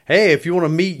Hey, if you want to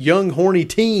meet young, horny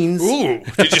teens. Ooh,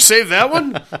 did you save that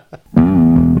one?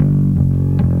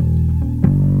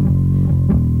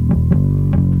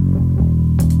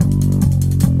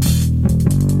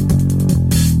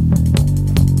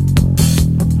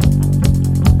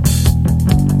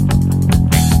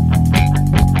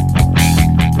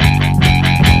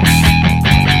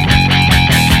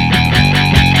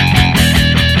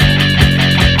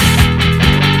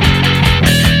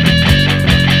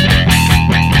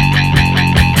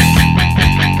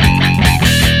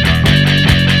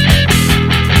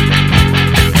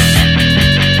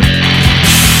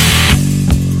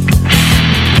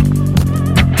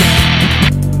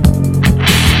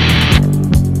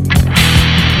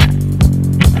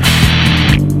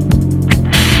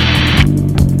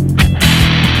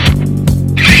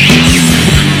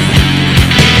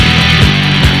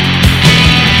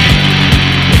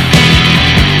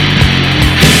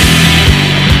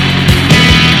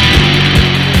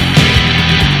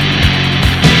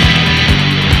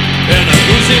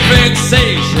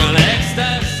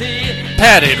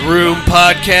 Padded Room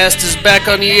Podcast is back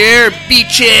on the air,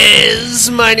 beaches.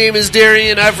 My name is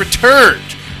Darian. I've returned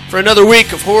for another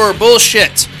week of horror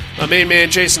bullshit. My main man,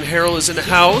 Jason Harrell, is in the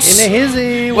house. In a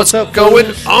hizzy. What's up, going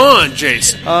folks? on,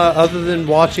 Jason? Other than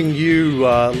watching you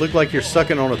look like you're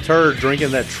sucking on a turd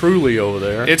drinking that Truly over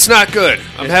there. It's not good.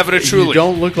 I'm having a Truly. You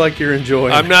don't look like you're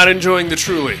enjoying it. I'm not enjoying the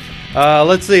Truly.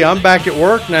 Let's see. I'm back at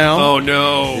work now. Oh,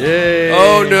 no. Yay.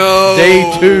 Oh, no.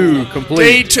 Day 2 complete.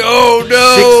 Day 2. Oh,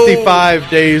 no. 65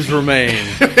 days remain.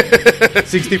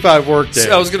 65 work days.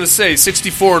 I was going to say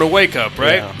 64 and a wake up,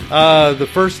 right? Yeah. The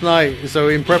first night, so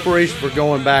in preparation for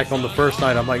going back on the first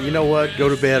night, I'm like, you know what? Go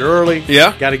to bed early.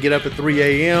 Yeah. Got to get up at 3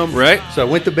 a.m. Right. So I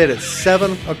went to bed at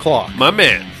 7 o'clock. My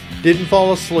man. Didn't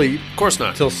fall asleep. Of course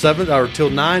not. Till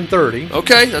 9:30.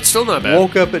 Okay, that's still not bad.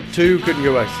 Woke up at 2, couldn't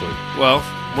go back to sleep. Well,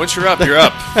 once you're up, you're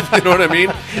up. You know what I mean?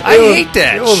 I hate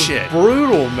that it was shit.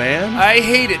 Brutal, man. I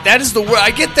hate it. That is the word. I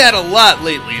get that a lot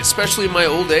lately, especially in my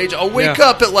old age. I'll wake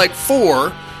up at like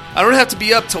 4. I don't have to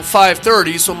be up till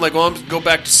 5:30, so I'm like, well, I'm going to go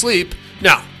back to sleep.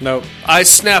 No. Nope. I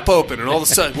snap open, and all of a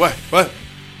sudden, what? And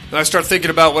I start thinking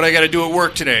about what I got to do at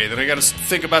work today. Then I got to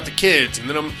think about the kids, and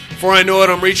then before I know it,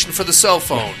 I'm reaching for the cell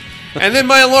phone. And then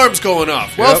my alarm's going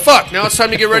off. Well, fuck. Now it's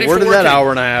time to get ready for work. Where did that hour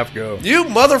and a half go? You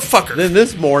motherfucker. Then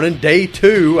this morning, day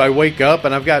 2, I wake up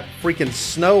and I've got freaking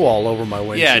snow all over my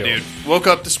windshield. Yeah, dude. Woke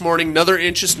up this morning, another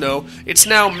inch of snow. It's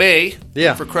now May,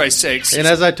 for Christ's sakes. And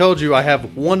as I told you, I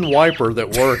have one wiper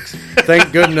that works.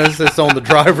 Thank goodness it's on the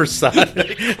driver's side.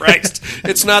 Christ.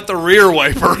 It's not the rear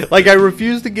wiper. Like, I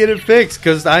refuse to get it fixed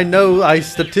because I know I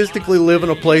statistically live in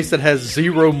a place that has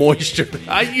zero moisture.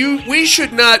 We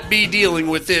should not be dealing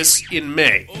with this in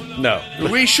May. No.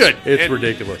 We should. It's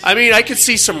ridiculous. I mean, I could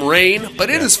see some rain, but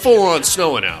it is full on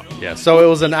snowing out. Yeah, so it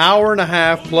was an hour and a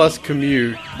half plus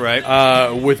commute.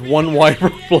 Right. With one wiper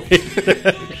blade.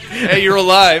 Hey, you're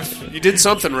alive. You did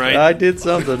something right. I did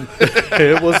something.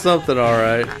 It was something, all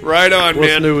right. Right on, What's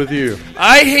man. What's new with you?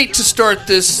 I hate to start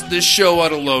this show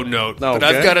on a low note, but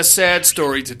I've got a sad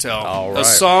story to tell. All right. A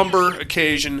somber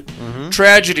occasion. Mm-hmm.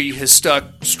 Tragedy has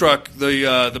struck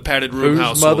the Padded Room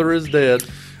household. Whose mother is dead.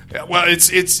 Well,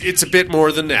 it's a bit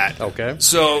more than that. Okay.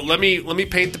 So let me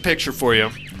paint the picture for you.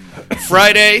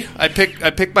 Friday, I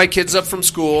pick my kids up from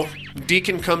school.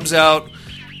 Deacon comes out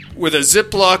with a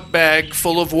Ziploc bag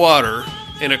full of water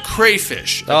and a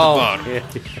crayfish at the bottom. Yeah.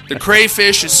 The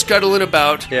crayfish is scuttling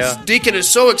about. Yeah. Deacon is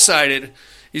so excited.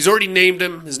 He's already named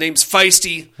him. His name's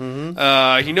Feisty.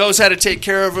 Mm-hmm. He knows how to take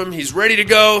care of him. He's ready to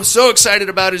go. So excited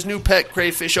about his new pet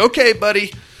crayfish. Okay,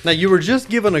 buddy. Now, you were just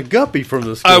given a guppy from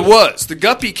the school. I was. The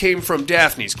guppy came from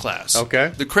Daphne's class.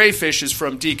 Okay. The crayfish is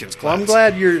from Deacon's class. Well, I'm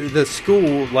glad the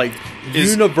school,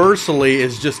 universally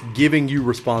is just giving you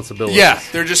responsibilities. Yeah,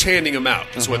 they're just handing them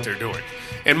out is what they're doing.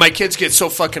 And my kids get so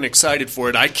fucking excited for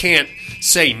it, I can't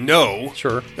say no.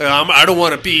 Sure. I don't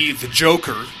want to be the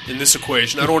Joker in this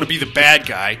equation. I don't want to be the bad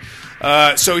guy.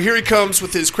 So here he comes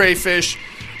with his crayfish.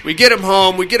 We get him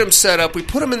home. We get him set up. We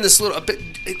put him in this little...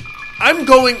 I'm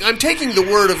taking the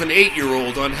word of an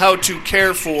 8-year-old on how to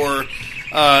care for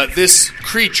this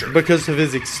creature. Because of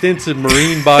his extensive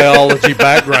marine biology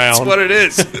background. That's what it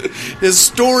is. His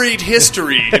storied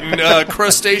history in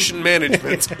crustacean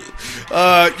management.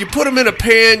 You put him in a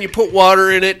pan, you put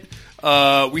water in it.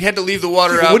 We had to leave the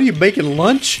water out. What are you making,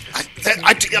 lunch?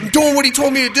 I'm doing what he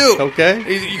told me to do.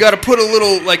 Okay. You got to put a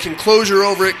little enclosure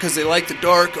over it because they like the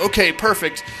dark. Okay,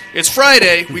 perfect. It's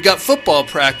Friday. We got football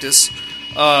practice.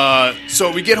 So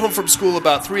we get home from school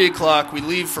about 3 o'clock. We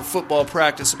leave for football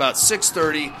practice about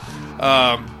 6:30.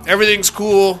 Everything's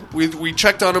cool. We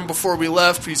checked on him before we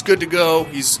left. He's good to go.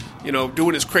 He's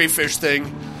doing his crayfish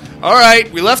thing. All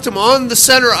right, we left him on the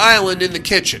center island in the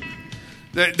kitchen.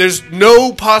 There's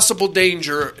no possible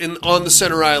danger on the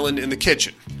center island in the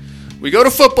kitchen. We go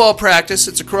to football practice.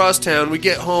 It's across town. We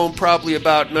get home probably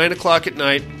about 9 o'clock at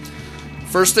night.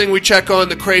 First thing we check on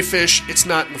the crayfish. It's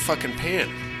not in the fucking pan,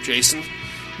 Jason.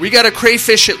 We got a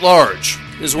crayfish at large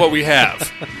is what we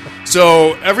have.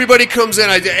 So everybody comes in.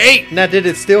 Hey. Now, did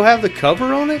it still have the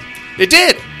cover on it? It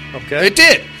did. Okay. It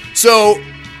did. So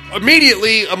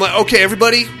immediately I'm like, okay,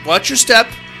 everybody, watch your step.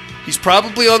 He's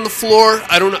probably on the floor.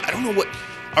 I don't know what.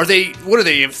 What are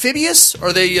they, amphibious?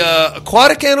 Are they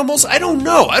aquatic animals? I don't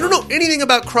know. I don't know anything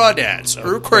about crawdads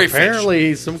or crayfish. Apparently,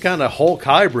 he's some kind of Hulk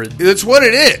hybrid. That's what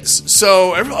it is.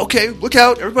 So, okay, look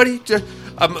out, everybody.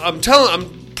 I'm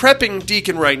prepping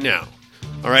Deacon right now.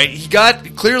 All right, he got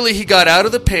out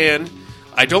of the pan.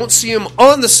 I don't see him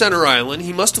on the center island.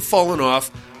 He must have fallen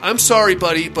off. I'm sorry,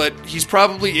 buddy, but he's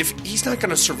not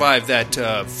going to survive that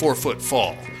 4-foot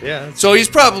fall. Yeah. So he's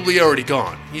probably already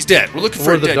gone. He's dead. We're looking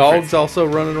for a dead Were the dogs crayfish. Also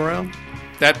running around?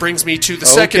 That brings me to the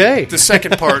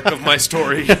second part of my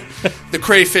story, the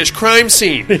crayfish crime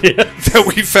scene that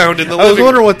we found in the living room. I was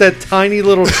wondering what that tiny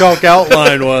little chalk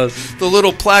outline was. The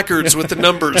little placards with the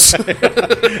numbers.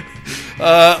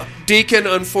 Deacon,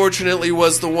 unfortunately,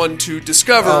 was the one to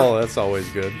discover. Oh, that's always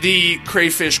good. The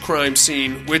crayfish crime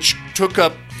scene, which took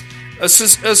up a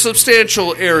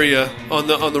substantial area on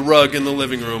the rug in the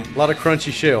living room. A lot of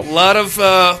crunchy shell. A lot of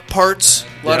parts,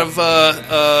 a lot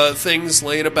of things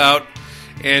laying about.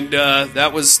 And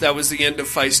that was the end of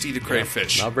Feisty the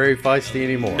Crayfish. Not very feisty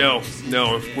anymore. No,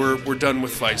 we're done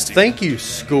with Feisty. Thank you,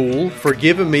 school, for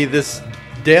giving me this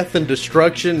death and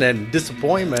destruction and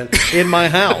disappointment in my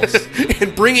house.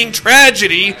 And bringing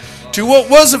tragedy to what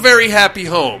was a very happy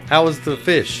home. How was the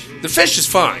fish? The fish is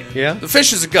fine. Yeah? The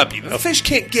fish is a guppy. The fish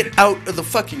can't get out of the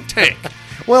fucking tank.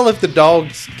 Well, if the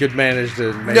dogs could manage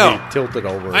to maybe tilt it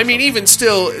over. I mean, even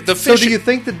still, the fish... So do you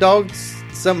think the dogs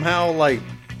somehow,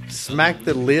 smacked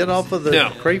the lid off of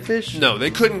the crayfish? No, they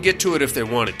couldn't get to it if they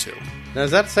wanted to. Now,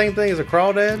 is that the same thing as a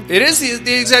crawdad? It is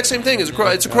the exact same thing. It's a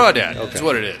crawdad. Okay. Is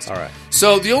what it is. All right.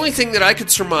 So the only thing that I could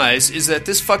surmise is that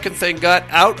this fucking thing got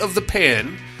out of the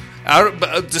pan,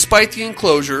 despite the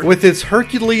enclosure. With its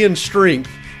Herculean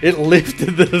strength, it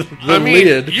lifted the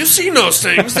lid. You've seen those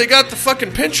things. They got the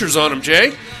fucking pinchers on them,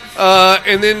 Jay.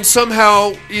 And then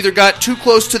somehow either got too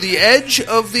close to the edge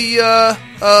of the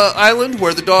island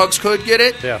where the dogs could get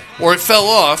it, or it fell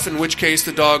off, in which case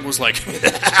the dog was like,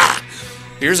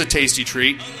 here's a tasty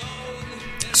treat.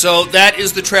 So that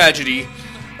is the tragedy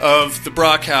of the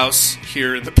Brock house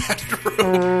here in the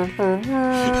bedroom.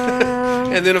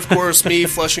 And then, of course, me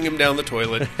flushing him down the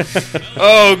toilet.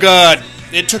 Oh, God.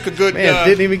 It took a good... Man,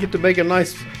 didn't even get to make a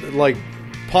nice,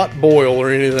 pot boil or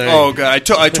anything. Oh, God.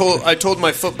 I told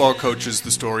my football coaches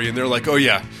the story, and they're like, oh,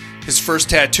 yeah, his first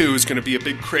tattoo is going to be a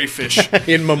big crayfish.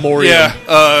 In memoriam. Yeah.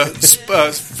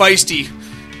 Feisty.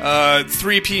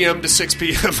 3 p.m. to 6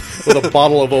 p.m. With a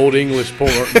bottle of Old English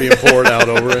being poured out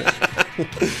over it.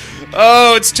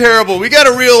 Oh, it's terrible. We got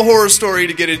a real horror story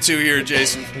to get into here,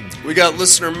 Jason. We got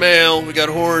listener mail. We got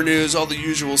horror news, all the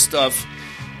usual stuff.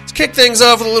 Let's kick things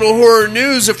off with a little horror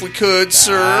news if we could,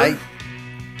 sir.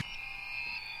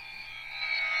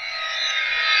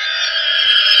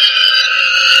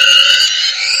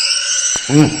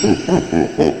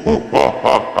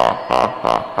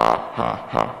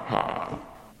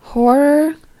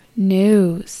 Horror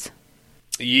news.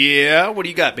 Yeah, what do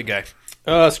you got, big guy?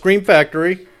 Scream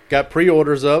Factory got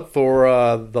pre-orders up for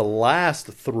the last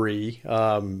 3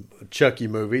 Chucky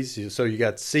movies. So you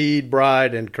got Seed,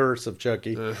 Bride, and Curse of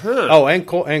Chucky. Uh-huh. Oh, and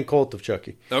Cult of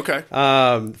Chucky. Okay.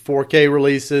 4K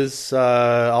releases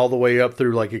all the way up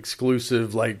through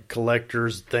exclusive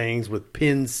collectors things with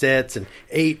pin sets and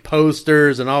 8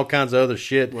 posters and all kinds of other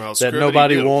shit that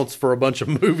nobody wants for a bunch of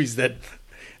movies that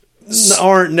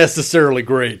aren't necessarily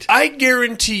great. I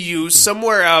guarantee you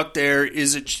somewhere out there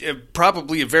is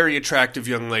probably a very attractive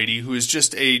young lady who is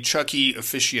just a Chucky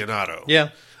aficionado. Yeah.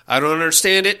 I don't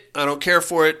understand it. I don't care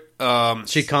for it.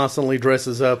 She constantly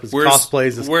dresses up as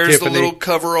cosplays as Where's Tiffany. the little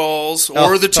coveralls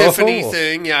or the Tiffany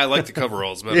thing? Yeah, I like the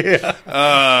coveralls. But, yeah.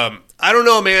 I don't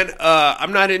know, man.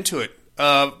 I'm not into it.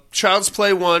 Child's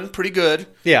Play 1, pretty good.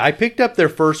 Yeah, I picked up their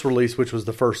first release, which was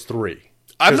the first 3.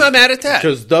 I'm not mad at that.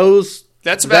 Because those...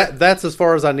 That's as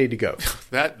far as I need to go.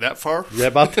 That far? Yeah,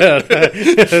 about that.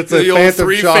 It's the old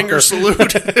 3-finger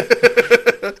salute.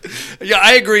 Yeah,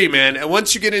 I agree, man. And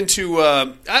once you get into,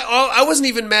 I wasn't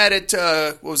even mad at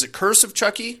what was it, Curse of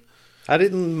Chucky? I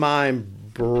didn't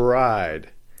mind Bride.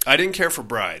 I didn't care for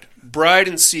Bride. Bride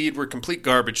and Seed were complete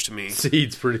garbage to me.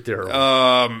 Seed's pretty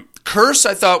terrible. Curse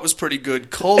I thought was pretty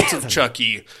good. Cult of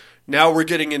Chucky Now we're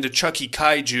getting into Chucky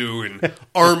Kaiju and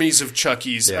armies of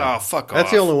Chuckies. Yeah. Oh, fuck off.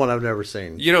 That's the only one I've never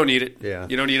seen. You don't need it. Yeah.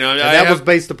 You don't need it. That was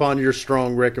based upon your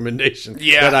strong recommendation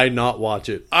that I not watch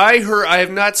it. I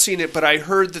have not seen it, but I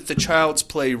heard that the Child's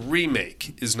Play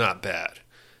remake is not bad.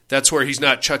 That's where he's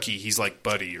not Chucky, he's like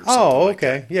Buddy or something. Oh,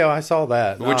 okay. Like yeah, I saw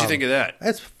that. What'd you think of that?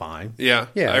 That's fine. Yeah.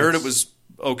 I heard it was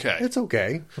okay. It's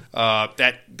okay.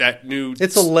 That new...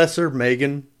 It's a lesser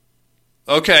Megan.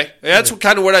 Okay. That's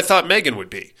kind of what I thought Megan would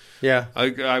be. Yeah.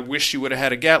 I wish she would have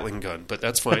had a Gatling gun, but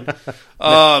that's fine.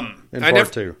 In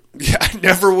part two. Yeah,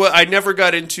 I never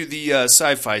got into the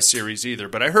sci-fi series either,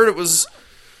 but I heard it was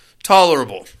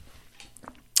tolerable.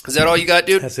 Is that all you got,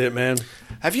 dude? That's it, man.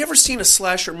 Have you ever seen a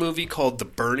slasher movie called The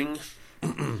Burning?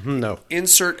 No.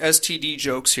 Insert STD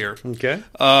jokes here. Okay.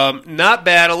 Not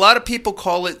bad. A lot of people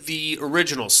call it the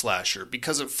original slasher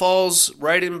because it falls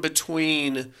right in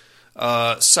between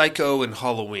Psycho and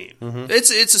Halloween. Mm-hmm.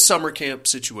 It's a summer camp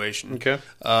situation. Okay.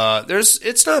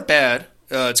 It's not bad.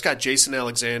 It's got Jason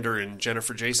Alexander and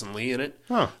Jennifer Jason Leigh in it.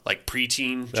 Huh. Like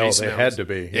preteen. Jason had to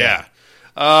be. Yeah.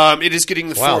 It is getting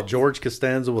the George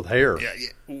Costanza with hair. Yeah.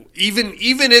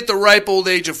 Even at the ripe old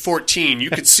age of 14, you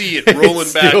could see it rolling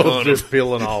back on just him.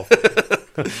 peeling off.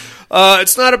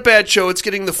 It's not a bad show. It's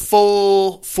getting the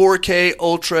full 4K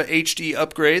Ultra HD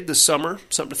upgrade this summer.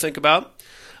 Something to think about.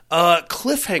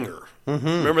 Cliffhanger. Mm-hmm.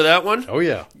 Remember that one? Oh,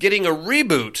 yeah. Getting a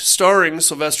reboot starring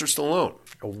Sylvester Stallone.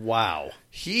 Wow.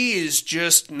 He is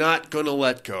just not going to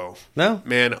let go. No?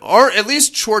 Man, or at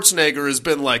least Schwarzenegger has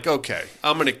been like, okay,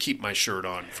 I'm going to keep my shirt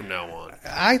on from now on.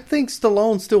 I think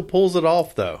Stallone still pulls it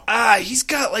off, though. He's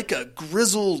got like a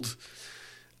grizzled...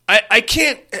 I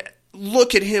can't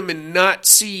look at him and not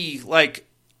see like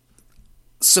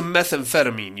some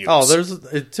methamphetamine use.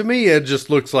 Oh, to me, it just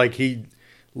looks like he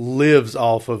lives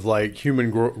off of like human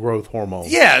growth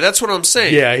hormones. Yeah, that's what I'm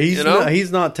saying. Yeah,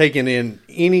 he's not taking in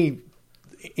any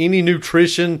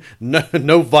nutrition,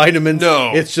 no vitamins.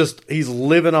 No. It's just he's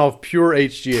living off pure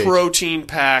HGH. Protein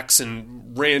packs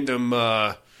and random,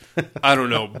 I don't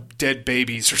know, dead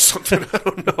babies or something. I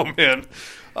don't know, man.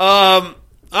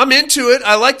 I'm into it.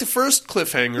 I like the first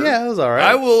cliffhanger. Yeah, it was all right.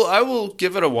 I will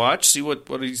give it a watch, see what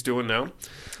he's doing now.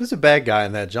 Who's a bad guy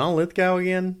in that? John Lithgow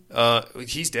again?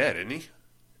 He's dead, isn't he?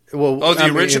 Well,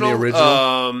 the original? In the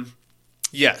original?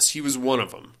 Yes, he was one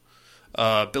of them.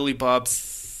 Billy Bob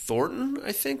Thornton,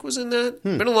 I think, was in that.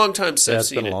 Been a long time since I've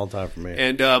seen it. It's been a long time for me.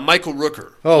 And Michael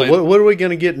Rooker. Oh, what are we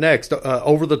going to get next?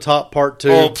 Over the Top Part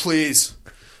 2? Oh, please.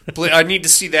 I need to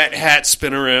see that hat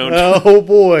spin around. Oh,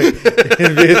 boy.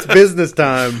 It's business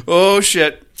time. Oh,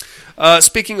 shit.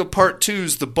 Speaking of Part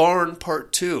 2s, The Barn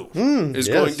Part 2 is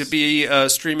going to be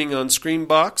streaming on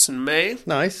Screenbox in May.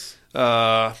 Nice.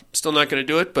 Still not going to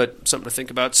do it, but something to think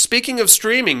about. Speaking of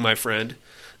streaming, my friend,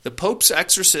 The Pope's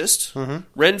Exorcist,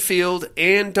 Renfield,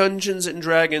 and Dungeons and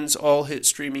Dragons all hit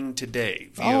streaming today.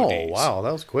 VODs. Oh, wow.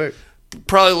 That was quick.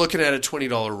 Probably looking at a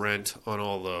 $20 rent on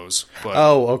all those. But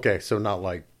okay. So not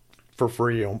like for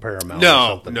free on Paramount or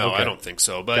something. No, okay. I don't think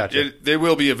so. But Gotcha. they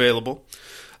will be available.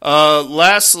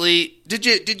 Lastly, did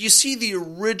you see the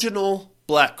original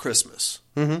Black Christmas?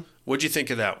 Mm-hmm. What'd you think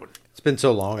of that one? It's been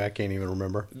so long, I can't even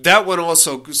remember. That one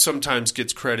also sometimes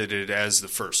gets credited as the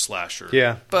first slasher.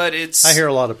 Yeah. But I hear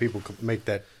a lot of people make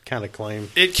that kind of claim.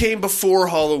 It came before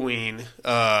Halloween.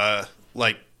 It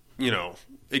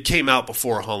came out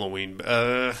before Halloween.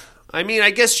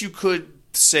 I guess you could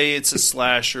say it's a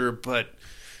slasher, but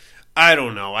I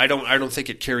don't know. I don't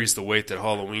think it carries the weight that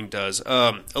Halloween does.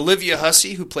 Olivia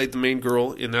Hussey, who played the main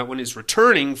girl in that one, is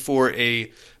returning for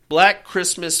a Black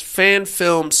Christmas fan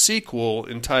film sequel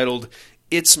entitled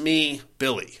 "It's Me,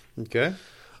 Billy." Okay.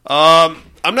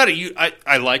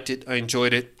 I liked it. I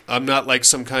enjoyed it. I'm not like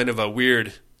some kind of a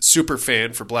weird super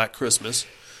fan for Black Christmas.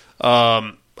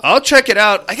 I'll check it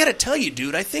out. I got to tell you,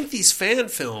 dude, I think these fan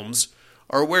films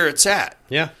are where it's at.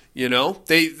 Yeah. You know,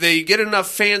 they get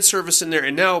enough fan service in there,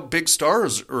 and now big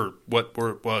stars, or what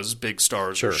was big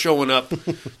stars, are showing up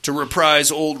to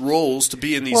reprise old roles to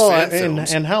be in these fan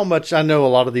films. And how much, I know a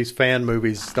lot of these fan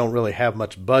movies don't really have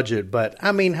much budget, but,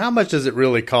 I mean, how much does it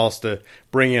really cost to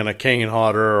bring in a Kane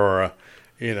Hodder or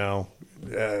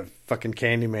fucking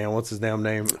Candyman, what's his damn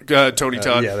name? Tony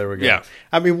Todd. Yeah, there we go. Yeah.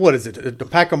 I mean, what is it? A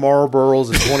pack of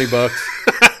Marlboros is $20.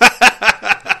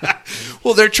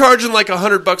 Well, they're charging like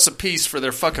 $100 a piece for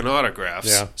their fucking autographs.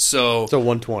 Yeah. So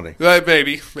 $120.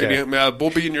 Maybe. Yeah. We'll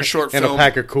be in your short and film. a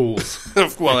pack of Cools.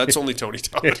 Well, that's only Tony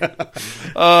Todd. Yeah.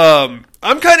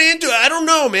 I'm kind of into it. I don't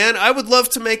know, man. I would love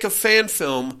to make a fan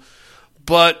film,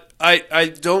 but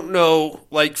I don't know.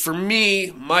 Like, for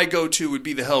me, my go-to would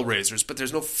be the Hellraisers, but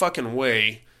there's no fucking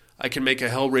way I can make a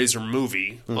Hellraiser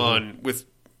movie with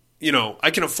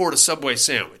I can afford a Subway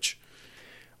sandwich.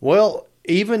 Well,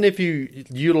 even if you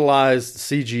utilized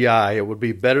CGI, it would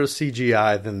be better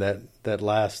CGI than that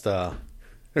last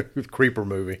Creeper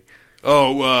movie.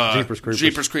 Oh, Jeepers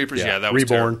Creepers. Yeah, that was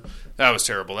Reborn. Terrible. That was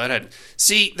terrible.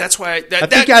 That's why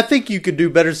I think you could do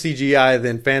better CGI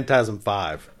than Phantasm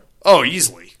 5. Oh,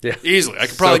 easily. Yeah. Easily. I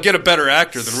could probably get a better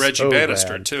actor than Reggie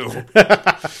Bannister, too.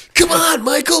 Come on,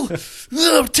 Michael.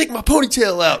 Take my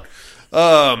ponytail out.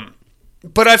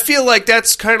 But I feel like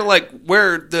that's kind of like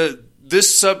where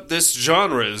this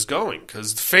genre is going,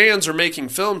 because fans are making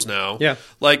films now. Yeah.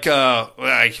 Like,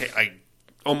 I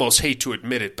almost hate to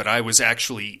admit it, but I was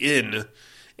actually in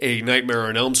a Nightmare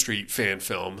on Elm Street fan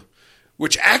film,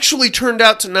 which actually turned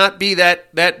out to not be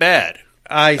that bad.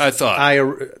 I thought.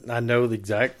 I know the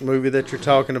exact movie that you're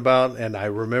talking about, and I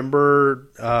remember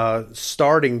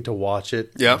starting to watch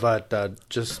it, but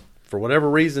just for whatever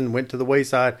reason went to the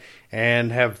wayside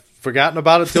and have forgotten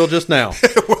about it till just now.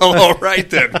 Well, all right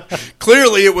then.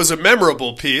 Clearly it was a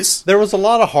memorable piece. There was a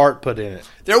lot of heart put in it.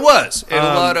 There was, and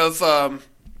a lot of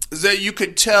that you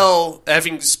could tell,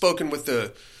 having spoken with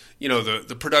the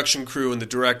production crew and the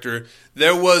director,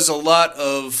 there was a lot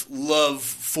of love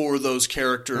for those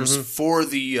characters, for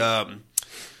the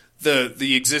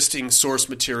existing source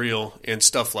material and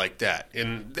stuff like that,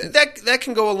 and that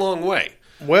can go a long way.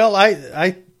 Well,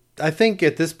 I think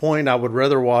at this point I would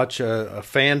rather watch a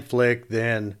fan flick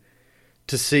than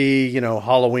to see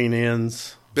Halloween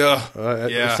Ends, or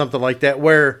something like that.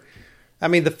 Where, I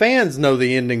mean, the fans know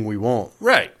the ending we want,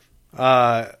 right?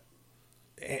 And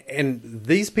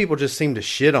these people just seem to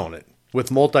shit on it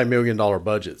with multi-million-dollar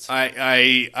budgets.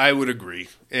 I would agree.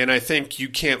 And I think you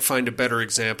can't find a better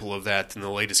example of that than the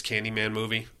latest Candyman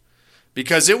movie.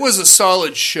 Because it was a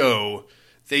solid show.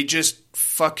 They just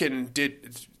fucking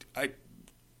did...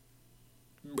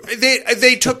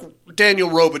 They took Daniel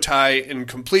Robitaille and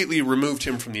completely removed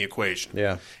him from the equation.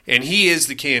 Yeah. And he is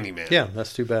the Candyman. Yeah,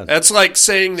 that's too bad. That's like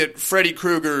saying that Freddy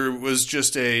Krueger was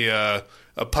just a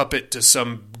puppet to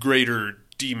some greater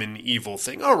demon evil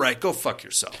thing. All right, go fuck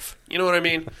yourself. You know what I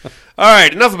mean? All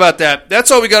right, enough about that. That's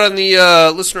all we got on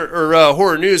the listener or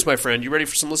horror news, my friend. You ready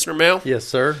for some listener mail? Yes,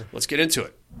 sir. Let's get into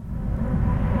it.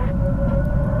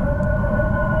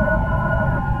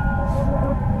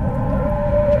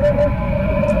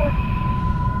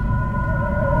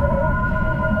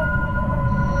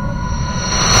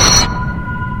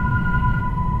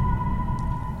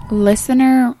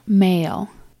 Listener mail.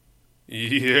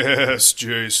 Yes,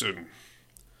 Jason.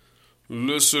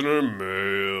 Listener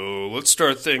mail. Let's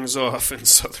start things off in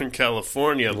Southern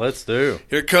California. Let's do.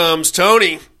 Here comes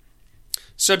Tony.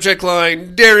 Subject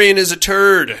line, Darian is a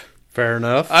turd. Fair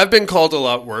enough. I've been called a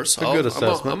lot worse. A good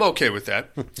assessment. I'm okay with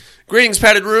that. Greetings,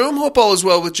 padded room. Hope all is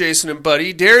well with Jason and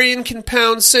Buddy. Darian can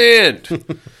pound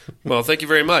sand. Well, thank you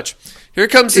very much. Here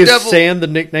comes the devil. Is sand the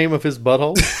nickname of his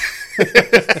butthole?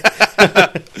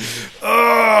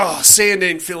 Oh, sand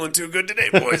ain't feeling too good today,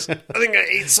 boys. I think I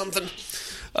ate something.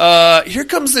 Here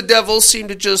comes the devil seemed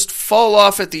to just fall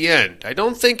off at the end. I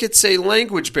don't think it's a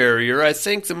language barrier. I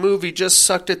think the movie just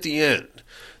sucked at the end.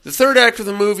 The third act of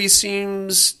the movie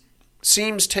seems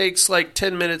takes like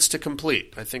 10 minutes to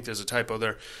complete. I think there's a typo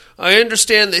there. I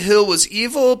understand the hill was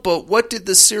evil, but what did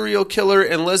the serial killer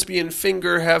and lesbian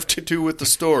finger have to do with the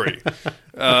story?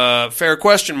 Fair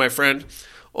question, my friend.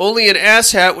 Only an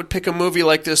asshat would pick a movie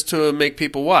like this to make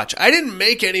people watch. I didn't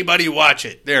make anybody watch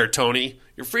it. There, Tony.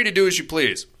 You're free to do as you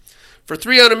please. For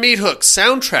 3 on a meat hook,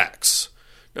 soundtracks.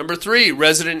 Number 3,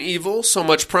 Resident Evil. So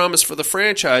much promise for the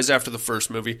franchise after the first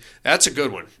movie. That's a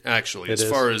good one, actually. As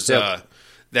far as that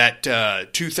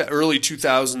early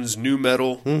 2000s new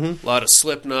metal. A lot of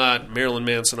Slipknot, Marilyn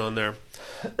Manson on there.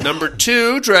 Number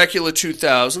 2, Dracula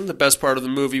 2000. The best part of the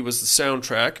movie was the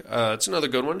soundtrack. It's another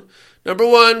good one. Number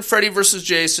 1, Freddy vs.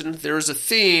 Jason. There is a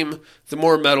theme. The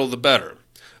more metal, the better.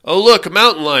 Oh, look, a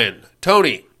mountain lion.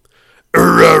 Tony.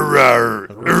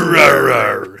 Fucking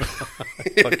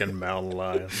mountain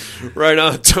lion. Right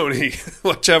on, Tony.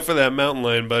 Watch out for that mountain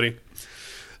lion, buddy.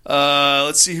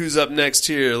 Let's see who's up next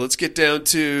here. Let's get down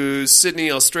to Sydney,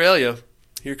 Australia.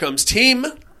 Here comes Team.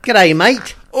 G'day,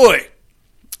 mate. Oi.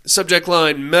 Subject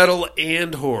line, metal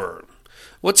and horror.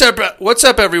 What's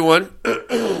up, everyone?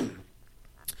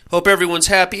 Hope everyone's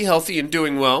happy, healthy, and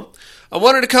doing well. I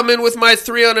wanted to come in with my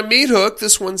 3 on a meat hook.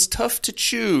 This one's tough to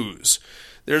choose.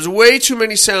 There's way too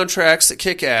many soundtracks that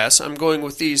kick ass. I'm going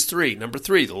with these 3. Number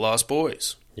 3, The Lost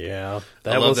Boys. Yeah,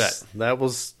 I love that. That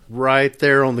was right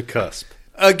there on the cusp.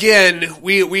 Again,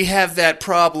 we have that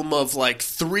problem of like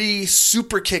 3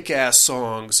 super kick-ass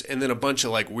songs and then a bunch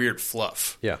of like weird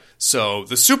fluff. Yeah. So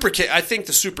I think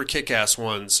the super kick-ass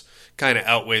ones kind of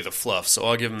outweigh the fluff, so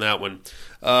I'll give them that one.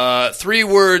 3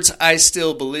 words, I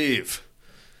Still Believe.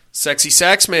 Sexy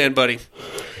Sax Man, buddy.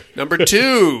 Number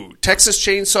 2, Texas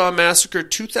Chainsaw Massacre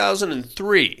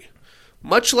 2003.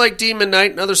 Much like Demon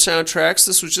Knight and other soundtracks,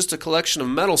 this was just a collection of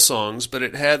metal songs, but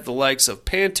it had the likes of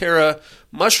Pantera,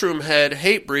 Mushroom Head,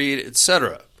 Hatebreed,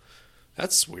 etc.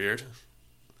 That's weird.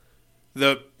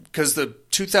 Because the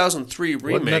 2003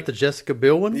 remake... Wasn't that the Jessica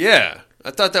Biel one? Yeah.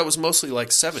 I thought that was mostly like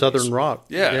 70s. Southern rock.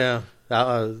 Yeah.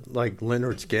 Like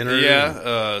Leonard Skinner.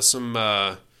 Yeah. Some,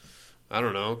 I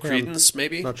don't know, Creedence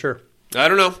maybe? Not sure. I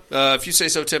don't know. If you say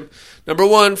so, Tim. Number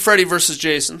 1, Freddy vs.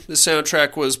 Jason. This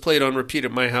soundtrack was played on repeat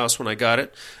at my house when I got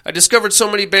it. I discovered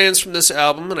so many bands from this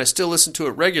album, and I still listen to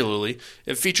it regularly.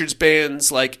 It features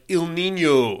bands like Il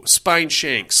Nino,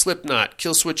 Spineshank, Slipknot,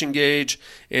 Killswitch Engage,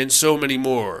 and so many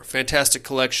more. Fantastic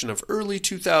collection of early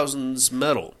 2000s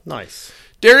metal. Nice.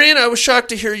 Darian, I was shocked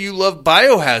to hear you loved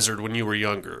Biohazard when you were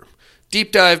younger.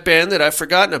 Deep dive band that I've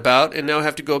forgotten about and now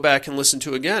have to go back and listen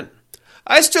to again.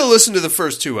 I still listen to the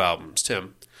first 2 albums,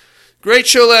 Tim. Great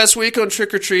show last week on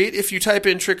Trick or Treat. If you type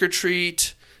in Trick or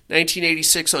Treat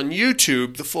 1986 on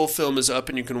YouTube, the full film is up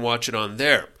and you can watch it on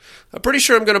there. I'm pretty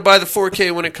sure I'm going to buy the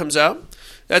 4K when it comes out.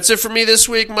 That's it for me this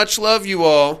week. Much love, you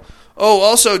all. Oh,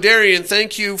 also, Darian,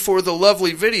 thank you for the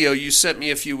lovely video you sent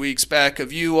me a few weeks back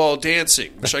of you all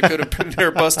dancing. Wish I could have been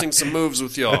there busting some moves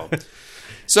with y'all.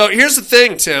 So here's the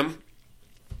thing, Tim.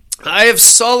 I have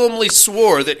solemnly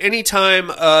swore that any time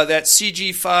that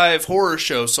CG5 horror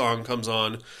show song comes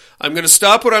on, I'm going to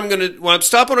stop what I'm going to. Well, I'm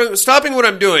stopping what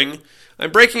I'm doing.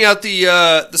 I'm breaking out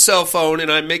the cell phone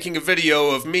and I'm making a video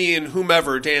of me and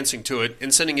whomever dancing to it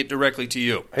and sending it directly to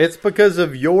you. It's because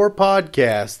of your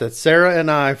podcast that Sarah and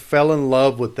I fell in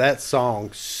love with that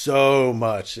song so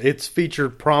much. It's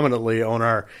featured prominently on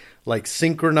our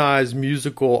synchronized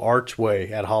musical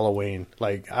archway at Halloween.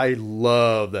 I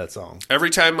love that song. Every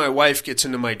time my wife gets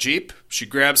into my Jeep, she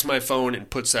grabs my phone and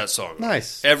puts that song on.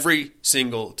 Nice. Every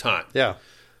single time. Yeah.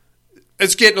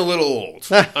 It's getting a little old.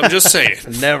 I'm just saying.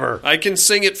 Never. I can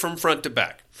sing it from front to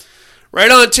back.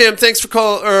 Right on, Tim. Thanks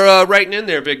for writing in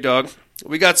there, big dog.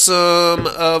 We got some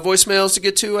voicemails to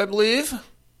get to, I believe.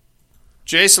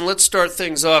 Jason, let's start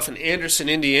things off in Anderson,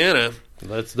 Indiana.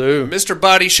 Let's do. Mr.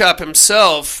 Body Shop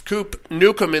himself, Coop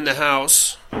Newcomb in the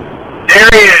house.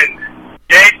 Darian,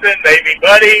 Jason, maybe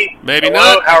Buddy. Maybe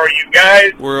hello, not. How are you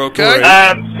guys? We're okay.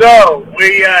 So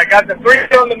we got the 3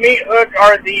 on the meat hook.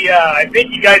 Are the I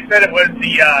think you guys said it was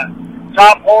the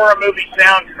top horror movie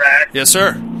soundtrack. Yes,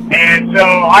 sir. And so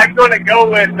I'm going to go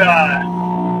with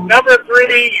number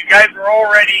 3. You guys were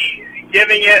already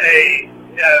giving it a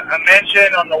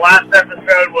mention on the last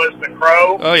episode. Was The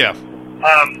Crow? Oh yeah.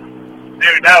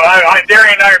 Dude, no,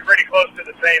 Darian and I are pretty close to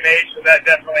the same age, so that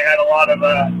definitely had a lot of,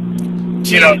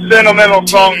 sentimental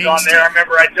songs on there. I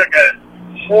remember I took a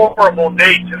horrible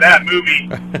date to that movie.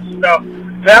 So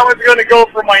that was going to go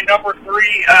for my number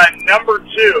 3. Number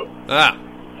 2.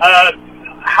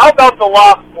 How about the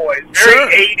Lost Boys? Very Sure.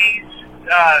 80s.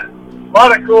 A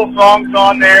lot of cool songs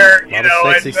on there.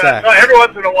 Sexy sax. Every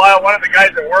once in a while, one of the guys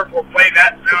at work will play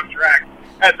that soundtrack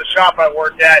at the shop I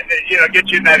worked at, get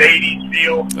you in that 80s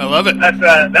feel. I love it. That's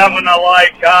that one I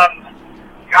like.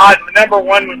 God, number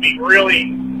 1 would be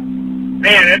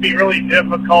it'd be really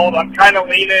difficult. I'm kind of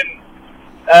leaning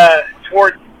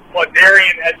towards what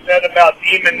Darian had said about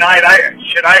Demon Knight.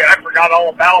 I forgot all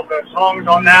about the songs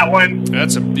on that one.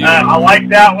 That's a beauty. I like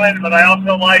that one, but I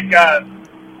also like,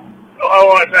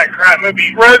 what's that crap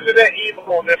movie? Resident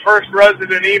Evil, the first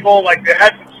Resident Evil. They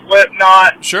had some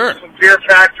Slipknot, Sure. some Fear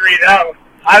Factory. That one.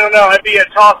 I don't know. It'd be a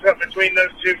toss-up between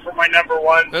those 2 for my number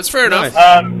 1. That's fair enough.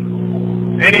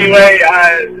 Anyway,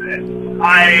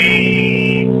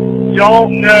 I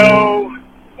don't know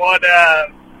what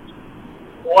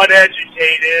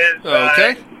Educate is.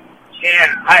 Okay.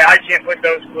 I can't put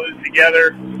those clues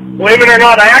together. Believe it or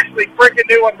not, I actually freaking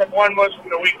knew what the one was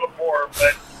from the week before,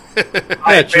 but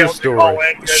I failed to call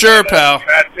in. Sure, pal.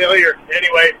 Bad failure.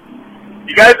 Anyway,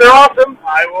 you guys are awesome.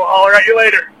 I will holler at you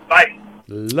later. Bye.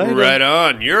 Later. Right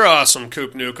on. You're awesome,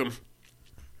 Coop Newcomb.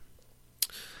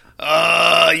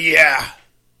 Yeah.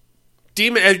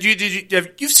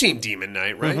 You've seen Demon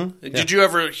Knight, right? Mm-hmm. Yeah. Did you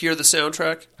ever hear the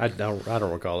soundtrack? I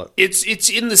don't recall it. It's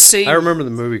in the same. I remember the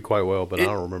movie quite well, but I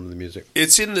don't remember the music.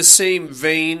 It's in the same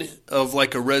vein of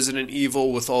a Resident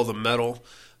Evil with all the metal.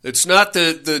 It's not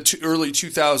the early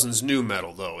 2000s new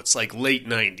metal though. It's late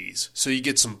 90s. So you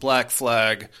get some Black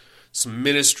Flag, some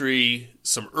Ministry,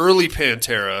 some early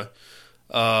Pantera.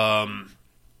 I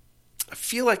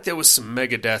feel like there was some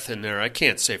Megadeth in there. I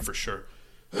can't say for sure.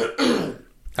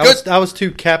 I was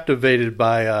too captivated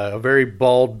by a very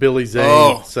bald Billy Zane.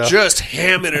 Oh, just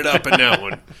hamming it up in that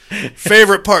one.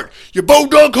 Favorite part. You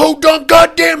bodunk, ho-dunk,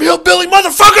 goddamn hillbilly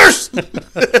motherfuckers!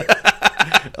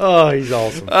 Oh, he's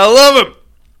awesome. I love him.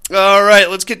 All right,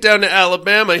 let's get down to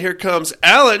Alabama. Here comes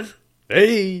Alan.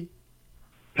 Hey.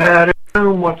 Pat,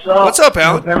 what's up? What's up,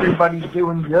 Alan? Hope everybody's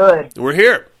doing good. We're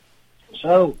here.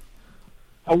 So,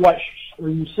 I watched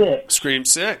Scream 6. Scream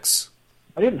 6.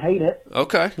 I didn't hate it.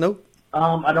 Okay. Nope.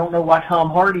 I don't know why Tom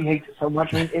Hardy hates it so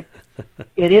much. I mean,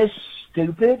 it is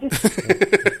stupid.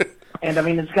 And, I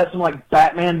mean, it's got some, like,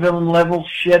 Batman villain level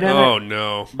shit in it. Oh,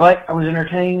 no. But I was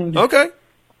entertained. Okay.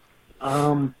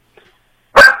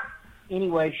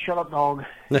 Anyway, shut up, dog.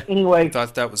 Anyway,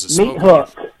 Thought that was a Meat Hook.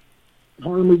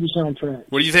 Horror movie soundtrack.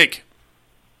 What do you think?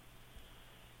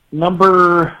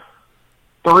 Number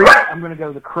 3, I'm going to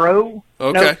go The Crow.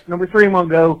 Okay. No, number 3, I'm going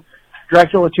to go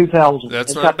Dracula 2000.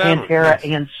 That's it's not got a bad one. Pantera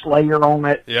and Slayer on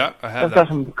it. Yeah, I have It's that. got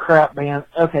some crap band.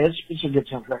 Okay, it's a good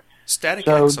soundtrack. Static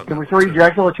So, X on number that 3, one, too.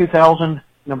 Dracula 2000.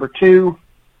 Number 2,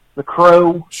 The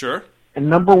Crow. Sure. And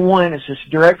number 1 is this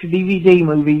direct-to-DVD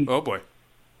movie. Oh, boy.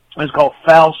 It's called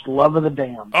Faust, Love of the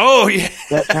Damned. Oh, yeah.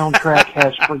 That soundtrack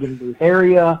has friggin'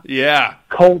 Buharia, Yeah.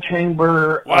 Cold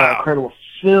Chamber, Wow. Cradle of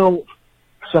Filth,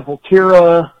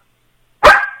 Sepultura,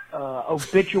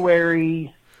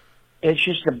 Obituary. It's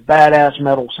just a badass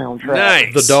metal soundtrack.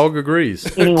 Nice. The dog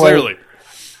agrees. Anyway, Clearly.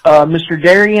 Mr.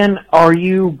 Darian, are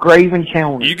you Grave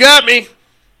Encounter? You got me.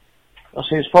 I'll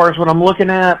say as far as what I'm looking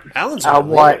at, Alan's I on a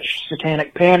roll. watched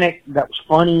Satanic Panic. That was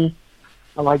funny.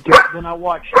 I liked it. Then I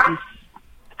watched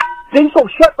Diesel,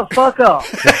 shut the fuck up.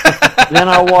 Then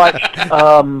I watched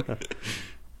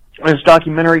this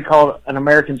documentary called An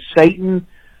American Satan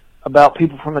about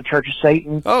people from the Church of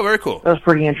Satan. Oh, very cool. That was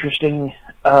pretty interesting.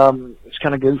 It's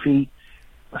kind of goofy.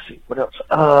 Let's see, what else?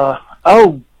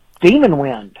 Demon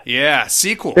Wind. Yeah,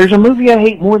 sequel. There's a movie I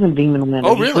hate more than Demon Wind.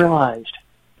 Oh, I just really? realized.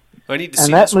 I need to And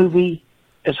see that this one. movie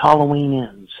is Halloween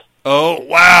Ends. Oh,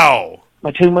 wow.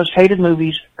 My 2 most hated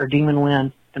movies are Demon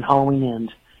Wind and Halloween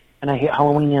Ends. And I hate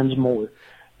Halloween Ends more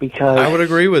because I would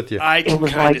agree with you. I it can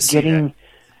was kind of like see getting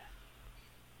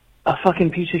a fucking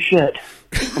piece of shit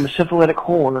from a syphilitic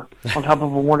whore on top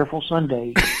of a wonderful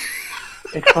Sunday.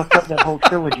 It fucked up that whole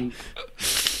trilogy.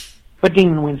 But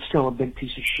Demon Wind's still a big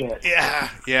piece of shit.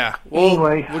 that. Yeah. Well,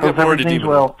 Anyway, we'll hope get more to everything's Demon.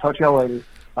 well. Talk to y'all later.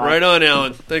 Bye. Right on,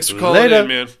 Alan. Thanks for calling Later. in,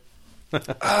 man.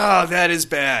 Oh, that is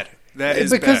bad. That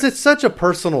is because bad. it's such a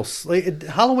personal.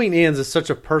 Halloween Ends is such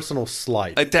a personal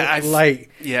slight.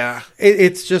 Yeah.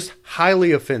 It's just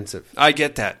highly offensive. I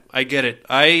get that. I get it.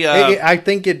 I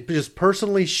think it just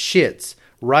personally shits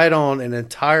right on an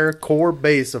entire core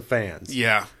base of fans.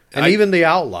 yeah. And even the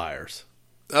outliers.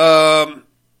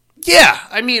 Yeah,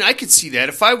 I mean, I could see that.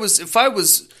 If I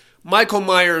was Michael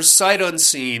Myers sight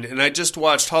unseen and I just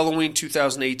watched Halloween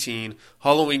 2018,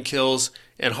 Halloween Kills,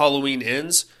 and Halloween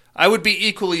Ends, I would be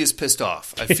equally as pissed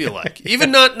off, I feel like.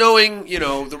 Even not knowing,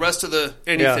 the rest of the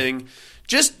anything,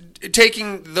 just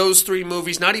taking those 3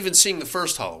 movies, not even seeing the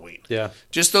first Halloween. Yeah.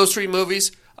 Just those 3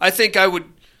 movies, I think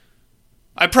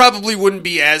I probably wouldn't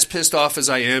be as pissed off as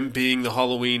I am being the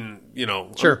Halloween,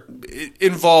 Sure.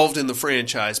 involved in the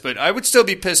franchise, but I would still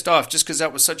be pissed off just because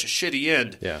that was such a shitty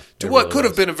end to what really could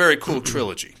have been a very cool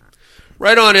trilogy.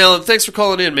 Right on, Alan. Thanks for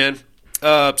calling in, man.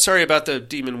 Sorry about the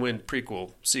Demon Wind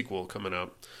sequel coming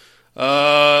out.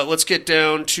 Let's get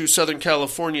down to Southern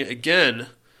California again.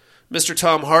 Mr.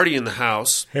 Tom Hardy in the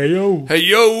house. Hey yo. Hey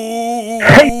yo.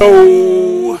 Hey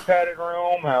yo. Padded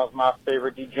room. How's my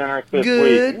favorite degenerate this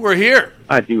Good. week? We're here.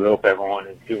 I do hope everyone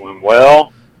is doing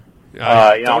well.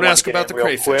 Don't ask about the real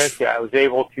crayfish. Quick. I was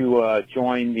able to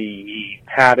join the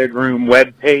Padded Room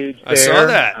webpage there. I saw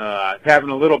that. I was having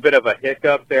a little bit of a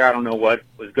hiccup there. I don't know what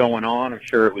was going on. I'm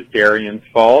sure it was Darian's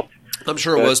fault. I'm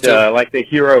sure it was But, too. like the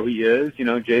hero he is,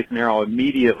 Jason Harrell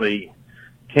immediately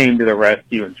came to the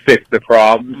rescue and fixed the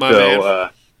problem. My man.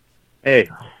 Hey,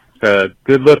 it's a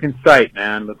good-looking site,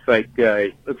 man. Looks like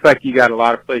you got a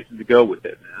lot of places to go with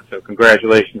it, man. So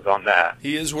congratulations on that.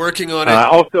 He is working on it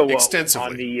Also,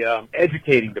 extensively. on the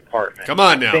educating department. Come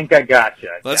on now. I think I got you.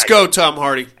 Let's go, Tom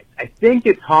Hardy. I think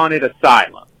it's Haunted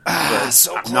Asylum.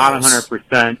 So I'm close. not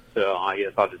 100%, so I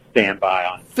guess I'll just stand by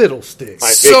on Fiddlesticks. my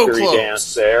So victory close.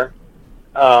 dance there.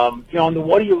 On the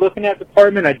What Are You Looking At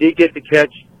department, I did get to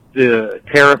catch the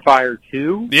Terrifier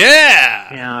 2. Yeah.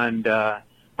 And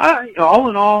all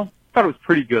in all, I thought it was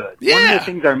pretty good. One of Yeah. the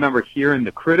things I remember hearing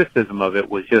the criticism of it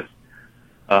was just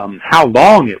how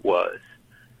long it was.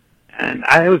 And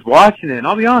I was watching it, and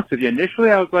I'll be honest with you,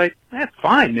 initially I was like, that's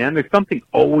fine, man. There's something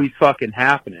always fucking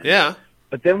happening. Yeah.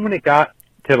 But then when it got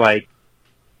to,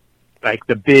 like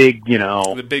the big,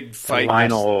 the big fight,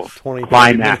 final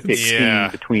climactic scene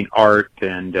between Art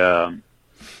and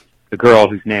the girl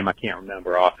whose name I can't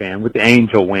remember offhand with the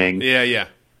angel wings. Yeah.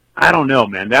 I don't know,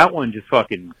 man. That one just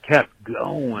fucking kept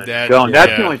going. That's the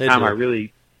only time I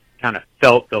really kind of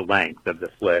felt the length of the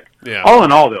flick. Yeah. All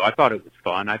in all, though, I thought it was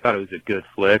fun. I thought it was a good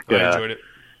flick. I enjoyed it.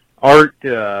 Art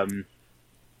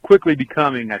quickly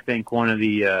becoming, I think, one of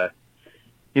the,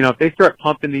 if they start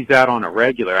pumping these out on a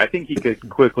regular, I think he could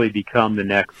quickly become the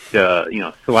next,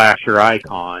 slasher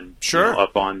icon. Sure.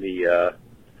 Up on the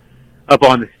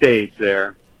stage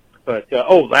there. But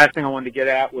last thing I wanted to get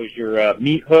at was your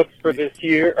meat hooks for this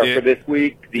year or for this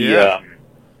week. The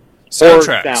horror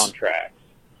soundtracks.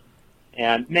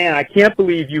 And man, I can't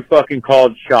believe you fucking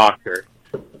called Shocker.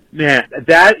 Man,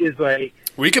 that is like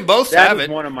we can both have it. That is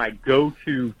one of my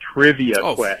go-to trivia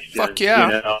questions. Fuck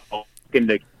yeah!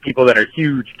 To people that are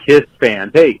huge Kiss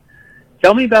fans. Hey,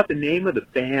 tell me about the name of the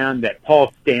band that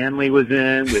Paul Stanley was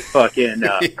in with fucking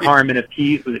Carmen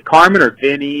Appice. Was it Carmen or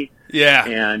Vinny? Yeah.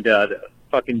 And the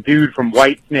fucking dude from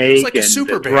Whitesnake like and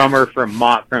the drummer from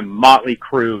Motley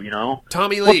Crue,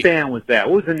 Tommy Lee. What band was that?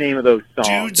 What was the name of those songs?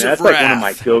 Dudes of That's like one of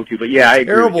my go-to. But yeah, I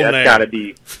agree. That's got to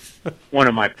be one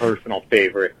of my personal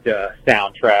favorite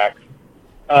soundtracks.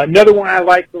 Another one I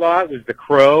liked a lot was The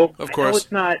Crow. Of course. I know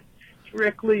it's not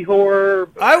strictly horror.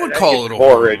 But I would call it a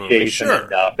horror adjacent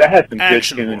enough. That had some good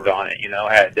tunes on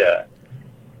it.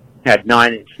 Had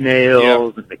 9 Inch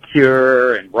Nails and The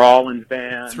Cure and Rollins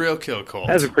Band. Thrill Kill Cult.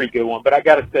 That's a pretty good one. But I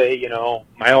got to say,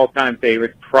 my all-time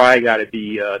favorite probably got to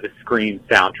be the Scream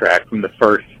soundtrack from the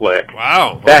first flick.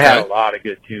 Wow. That had a lot of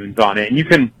good tunes on it. And you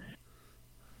can...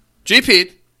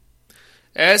 GP,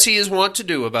 as he is wont to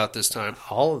do about this time.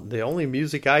 The only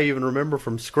music I even remember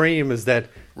from Scream is that...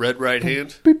 Red Right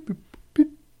Hand?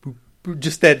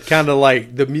 Just that kind of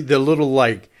like, the little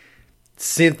like...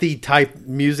 synthy type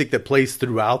music that plays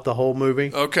throughout the whole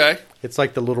movie. Okay. It's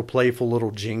like the little playful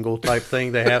little jingle type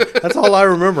thing they have. That's all I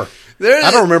remember. I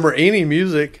don't remember any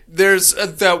music. There's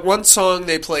that one song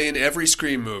they play in every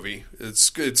Scream movie.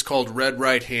 It's called Red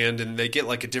Right Hand, and they get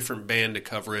like a different band to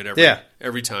cover it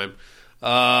every time.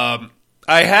 I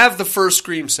have the first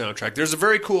Scream soundtrack. There's a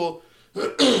very cool,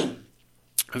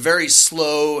 very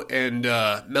slow and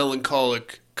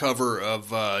melancholic cover of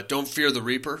Don't Fear the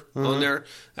Reaper on there.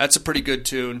 That's a pretty good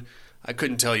tune. I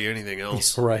couldn't tell you anything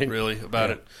else really about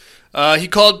it. He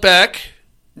called back.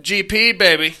 GP,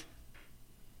 baby.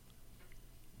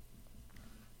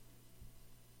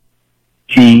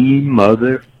 G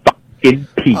motherfucking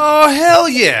P. Oh, hell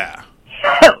yeah.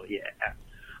 Hell yeah.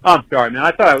 I'm sorry, man.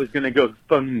 I thought I was going to go,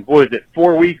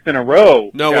 4 weeks in a row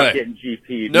without getting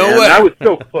GP. No way. I was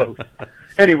so close.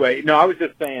 Anyway, no, I was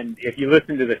just saying, if you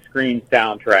listen to the Scream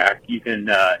soundtrack, you can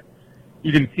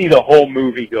see the whole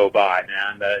movie go by,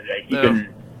 man.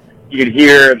 You can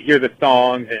hear the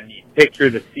songs and you picture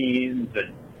the scenes,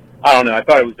 and I don't know. I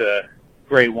thought it was a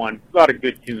great one. A lot of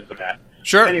good tunes on that.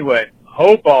 Sure. Anyway,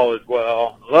 hope all is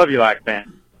well. Love you like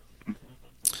fan.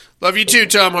 Love you too,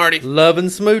 Tom Hardy. Love and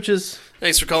smooches.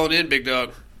 Thanks for calling in, big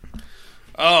dog.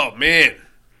 Oh man.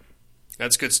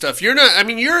 That's good stuff. You're not. I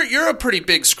mean, you're a pretty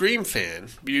big Scream fan.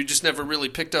 You just never really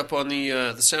picked up on the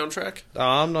soundtrack.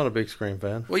 I'm not a big Scream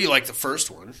fan. Well, you like the first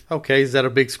one. Okay, is that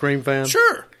a big Scream fan?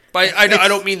 Sure. But I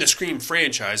don't mean the Scream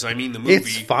franchise. I mean the movie.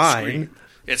 It's fine. Scream.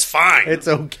 It's fine. It's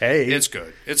okay. It's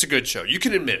good. It's a good show. You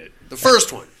can admit it. The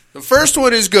first one. The first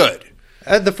one is good.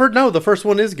 The first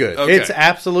one is good. Okay. It's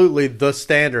absolutely the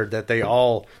standard that they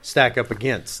all stack up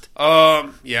against.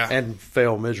 Yeah. And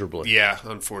fail miserably. Yeah,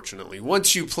 unfortunately.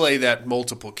 Once you play that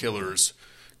multiple killers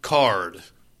card,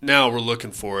 now we're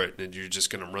looking for it, and you're just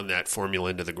going to run that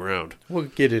formula into the ground. We'll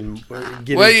get into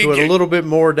it a little bit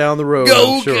more down the road.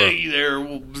 Okay, there.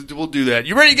 We'll do that.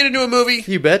 You ready to get into a movie?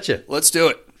 You betcha. Let's do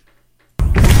it.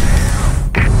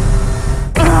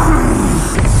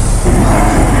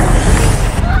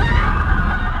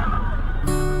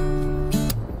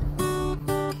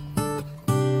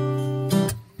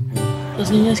 Los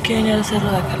niños quieren ir al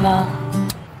cerro de aquel lado.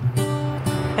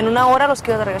 En una hora los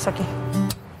quiero de regreso aquí.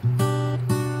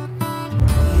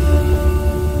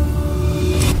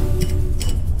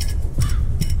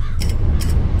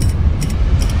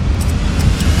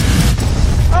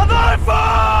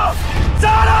 ¡Adolfo!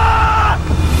 ¡Sara!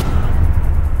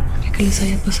 Que les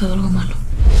haya pasado algo malo.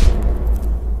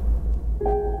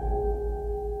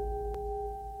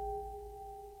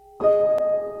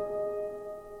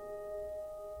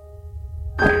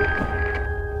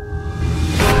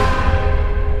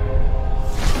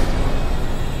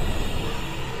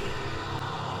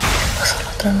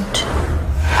 Otra noche.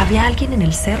 ¿Había alguien en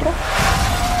el cerro?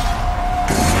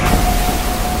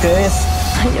 ¿Qué es?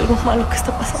 Hay algo malo que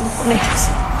está pasando con ellos.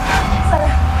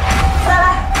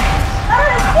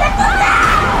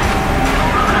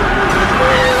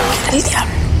 ¿Qué era el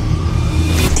diablo?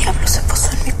 El diablo se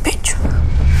posó en mi pecho.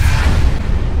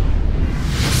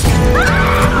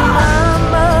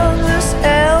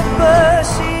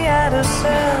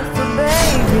 Herself a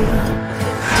baby,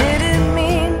 didn't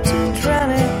mean to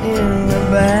drown it in the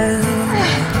bath.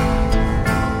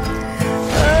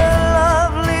 A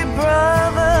lovely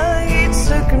brother, he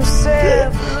took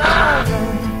himself along.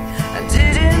 I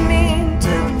didn't mean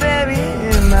to bury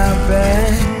in my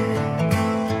bed.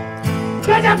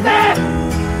 Get up there!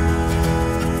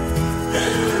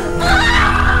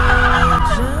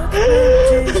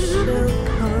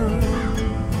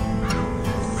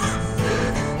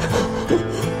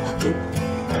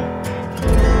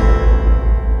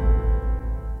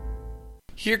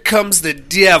 Here comes the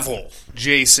devil,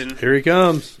 Jason. Here he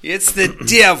comes. It's the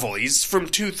devil. He's from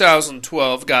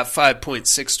 2012, got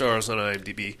 5.6 stars on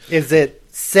IMDb. Is it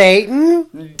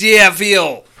Satan?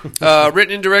 Devil.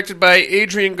 Written and directed by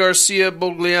Adrian Garcia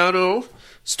Bogliano.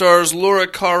 Stars Laura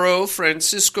Caro,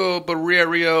 Francisco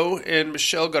Barreiro, and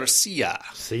Michelle Garcia.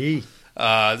 See.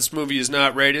 This movie is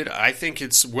not rated. I think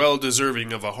it's well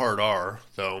deserving of a hard R,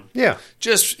 though. Yeah.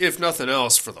 Just, if nothing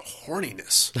else, for the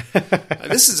horniness.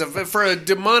 This is for a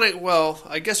demonic, well,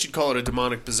 I guess you'd call it a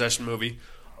demonic possession movie.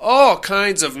 All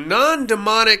kinds of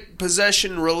non-demonic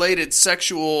possession-related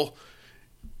sexual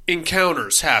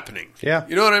encounters happening. Yeah.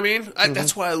 You know what I mean?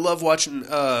 That's why I love watching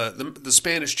the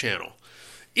Spanish channel.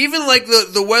 Even like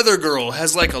the Weather Girl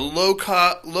has like a low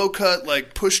cut,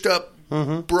 like pushed up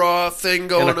bra thing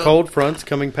going on. And a cold front's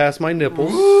coming past my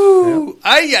nipples. Ooh. Yep.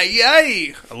 Ay, ay,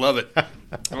 ay. I love it. I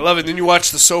love it. Then you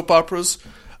watch the soap operas.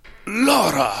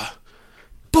 Laura,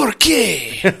 ¿por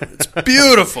qué? It's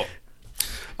beautiful.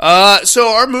 So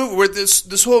our movie, where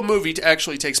this whole movie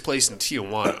actually takes place in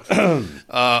Tijuana.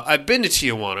 I've been to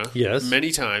Tijuana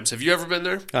many times. Have you ever been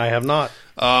there? I have not.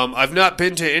 I've not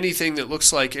been to anything that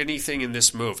looks like anything in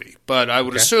this movie, but I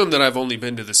would assume that I've only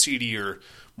been to the seedier,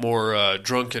 more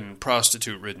drunken,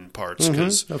 prostitute-ridden parts.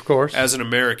 Because, of course, as an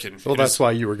American, well, that's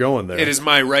why you were going there. It is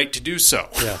my right to do so.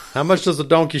 Yeah. How much does a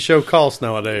donkey show cost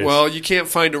nowadays? Well, you can't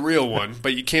find a real one,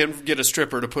 but you can get a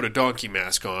stripper to put a donkey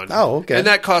mask on. Oh, okay. And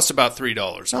that costs about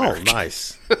 $3. Oh,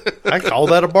 nice. I call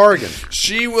that a bargain.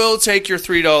 She will take your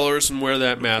 $3 and wear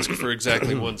that mask for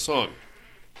exactly one song.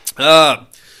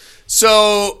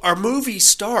 So our movie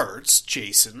starts,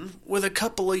 Jason, with a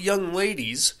couple of young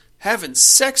ladies having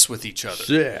sex with each other.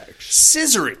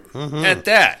 Scissoring at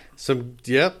that. Some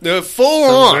full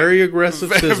on. Very aggressive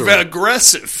scissoring.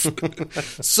 Aggressive.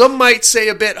 Some might say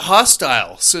a bit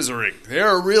hostile scissoring.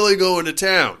 They're really going to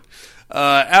town.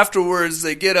 Afterwards,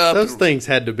 they get up. Those things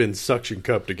had to have been suction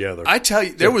cupped together. I tell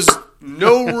you, there was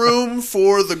no room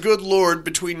for the good Lord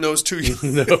between those two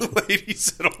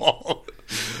ladies at all.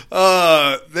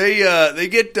 They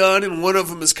get done, and one of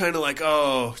them is kind of like,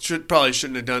 "Oh, probably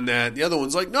shouldn't have done that." The other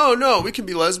one's like, "No, we can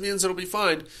be lesbians; it'll be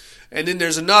fine." And then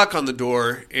there's a knock on the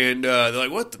door, and they're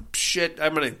like, "What the shit?"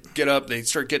 I'm gonna get up. They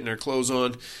start getting their clothes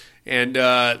on, and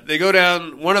they go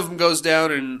down. One of them goes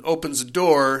down and opens the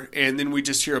door, and then we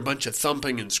just hear a bunch of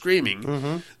thumping and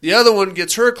screaming. The other one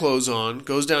gets her clothes on,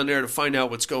 goes down there to find out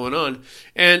what's going on,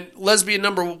 and lesbian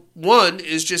number one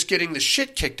is just getting the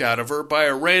shit kicked out of her by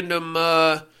a random,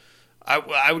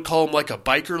 I would call him like a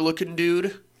biker-looking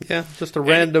dude. Yeah, just a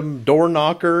random door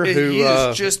knocker who he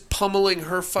is just pummeling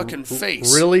her fucking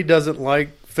face. Really doesn't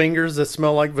like fingers that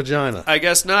smell like vagina. I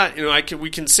guess not. You know, we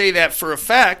can say that for a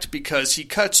fact because he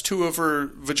cuts two of her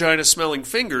vagina-smelling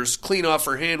fingers clean off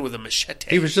her hand with a machete.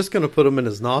 He was just going to put them in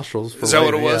his nostrils. Is that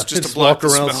what it was? Just to block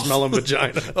walk around the smell. smelling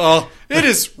vagina. Oh, it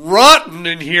is rotten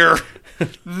in here.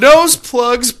 Nose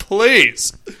plugs,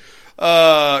 please.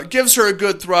 Gives her a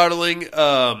good throttling.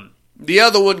 The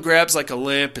other one grabs like a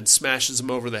lamp and smashes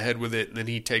him over the head with it, and then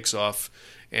he takes off.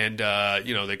 And,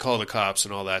 they call the cops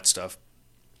and all that stuff.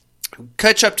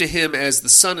 Catch up to him as the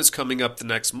sun is coming up the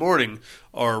next morning,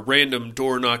 our random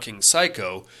door-knocking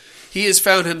psycho. He has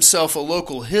found himself a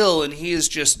local hill, and he is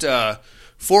just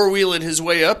four-wheeling his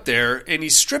way up there, and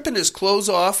he's stripping his clothes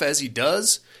off as he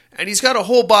does, and he's got a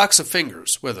whole box of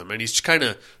fingers with him, and he's kind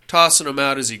of tossing them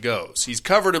out as he goes. He's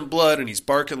covered in blood, and he's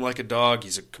barking like a dog.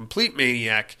 He's a complete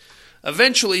maniac.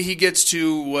 Eventually, he gets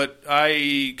to what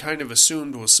I kind of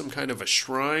assumed was some kind of a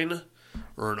shrine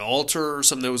or an altar or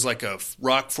something that was like a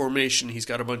rock formation. He's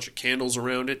got a bunch of candles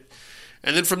around it.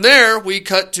 And then from there, we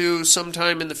cut to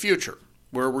sometime in the future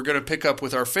where we're going to pick up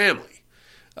with our family.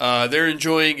 They're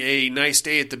enjoying a nice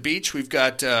day at the beach. We've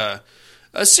got a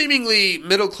seemingly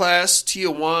middle-class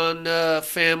Tijuana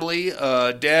family,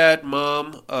 dad,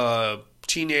 mom,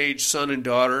 teenage son and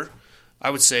daughter. I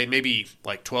would say maybe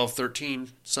like 12,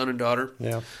 13, son and daughter.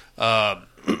 Yeah. I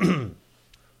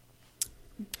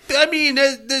mean,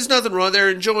 there's nothing wrong. They're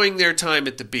enjoying their time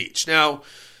at the beach. Now,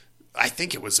 I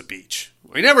think it was a beach.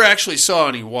 We never actually saw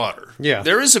any water. Yeah.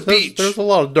 There is a beach. There's a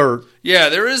lot of dirt. Yeah,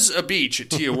 there is a beach at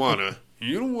Tijuana.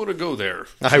 You don't want to go there.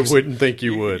 I wouldn't think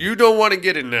you would. You don't want to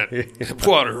get in that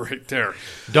water right there.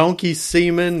 Donkey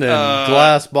semen and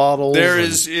glass bottles.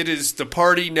 It is the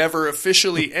party never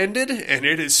officially ended, and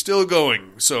it is still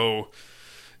going. So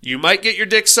you might get your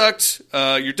dick sucked.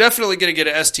 You're definitely going to get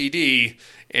an STD,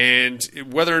 and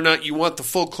whether or not you want the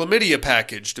full chlamydia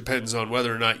package depends on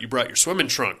whether or not you brought your swimming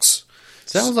trunks.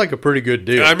 Sounds like a pretty good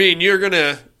deal. I mean, you're going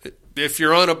to, if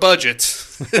you're on a budget,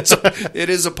 it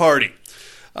is a party.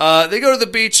 They go to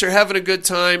the beach. They're having a good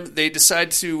time. They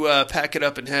decide to pack it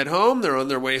up and head home. They're on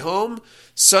their way home.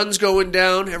 Sun's going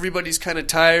down. Everybody's kind of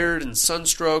tired and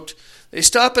sunstroked. They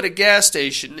stop at a gas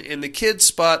station, and the kids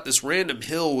spot this random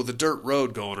hill with a dirt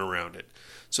road going around it.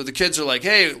 So the kids are like,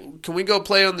 hey, can we go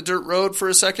play on the dirt road for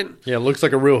a second? Yeah, it looks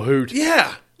like a real hoot.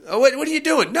 Yeah. Oh, what are you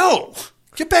doing? No.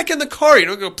 Get back in the car. You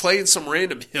don't go play in some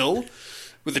random hill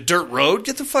with a dirt road.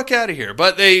 Get the fuck out of here.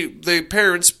 But the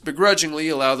parents begrudgingly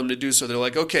allow them to do so. They're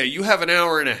like, okay, you have an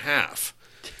hour and a half.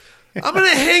 I'm going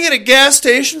to hang at a gas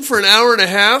station for an hour and a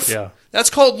half? Yeah. That's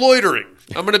called loitering.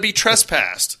 I'm going to be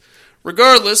trespassed.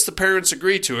 Regardless, the parents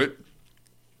agree to it.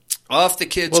 Off the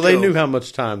kids go. Well, they knew how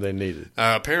much time they needed.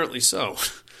 Apparently so.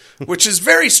 Which is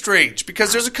very strange,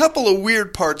 because there's a couple of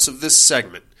weird parts of this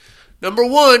segment. Number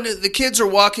one, the kids are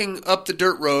walking up the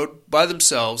dirt road by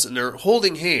themselves, and they're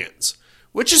holding hands.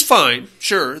 Which is fine,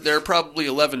 sure, they're probably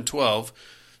 11, 12.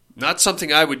 Not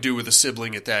something I would do with a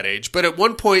sibling at that age. But at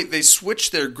one point, they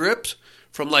switch their grip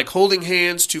from like holding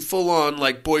hands to full-on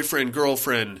like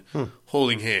boyfriend-girlfriend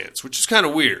holding hands, which is kind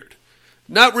of weird.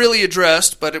 Not really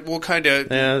addressed, but it will kind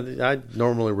of... Yeah, I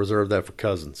normally reserve that for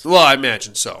cousins. Well, I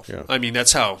imagine so. Yeah. I mean,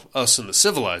 that's how us in the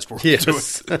civilized world yes. do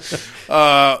it.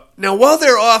 Now, while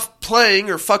they're off playing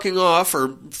or fucking off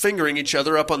or fingering each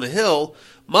other up on the hill...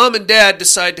 Mom and Dad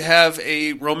decide to have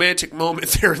a romantic moment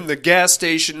there in the gas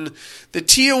station, the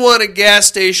Tijuana gas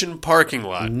station parking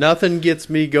lot. Nothing gets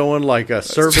me going like a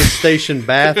service station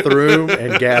bathroom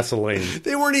and gasoline.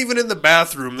 They weren't even in the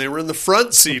bathroom. They were in the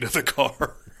front seat of the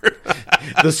car.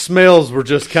 The smells were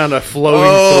just kind of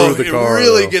flowing through the car. It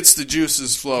really gets the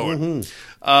juices flowing.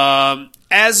 Mm-hmm.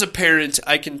 As a parent,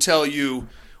 I can tell you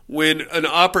when an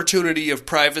opportunity of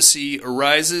privacy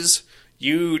arises...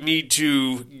 You need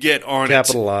to get on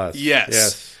Capitalize. it.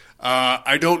 Yes.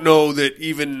 I don't know that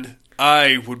even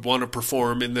I would want to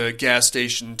perform in the gas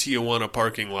station Tijuana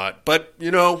parking lot. But, you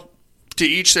know, to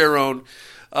each their own.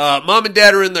 Mom and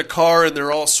Dad are in the car, and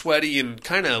they're all sweaty and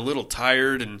kind of a little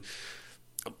tired. And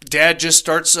Dad just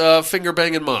starts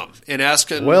finger-banging Mom and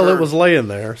asking Well, her, it was laying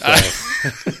there. So.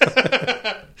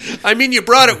 I mean, you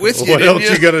brought it with you, What else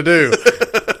you going to do?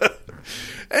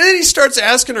 And then he starts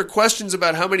asking her questions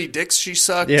about how many dicks she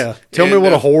sucked. Yeah. Tell me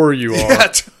what a whore you are.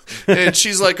 Yeah, and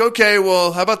she's like, okay,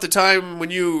 well, how about the time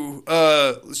when you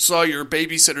saw your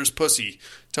babysitter's pussy?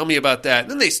 Tell me about that.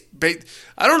 And then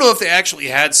I don't know if they actually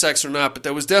had sex or not, but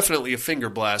there was definitely a finger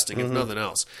blasting, if nothing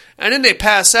else. And then they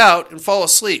pass out and fall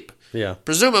asleep. Yeah.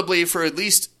 Presumably for at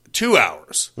least 2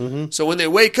 hours. Mm-hmm. So when they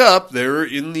wake up, they're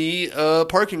in the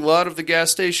parking lot of the gas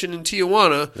station in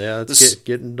Tijuana. Yeah, it's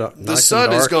getting dark. The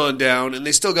sun has gone down, and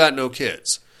they still got no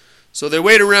kids. So they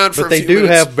wait around for a few minutes. But they do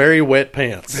have very wet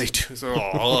pants. They do.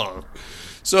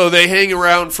 So they hang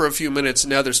around for a few minutes,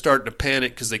 and now they're starting to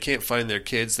panic because they can't find their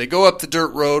kids. They go up the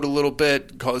dirt road a little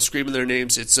bit, screaming their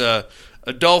names. It's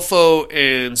Adolfo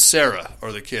and Sarah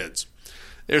are the kids.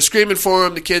 They're screaming for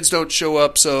them. The kids don't show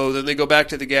up, so then they go back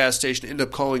to the gas station, end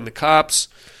up calling the cops.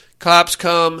 Cops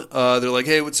come. They're like,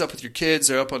 hey, what's up with your kids?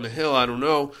 They're up on the hill. I don't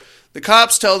know. The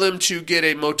cops tell them to get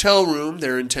a motel room.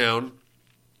 They're in town.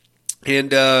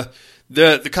 And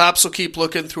the cops will keep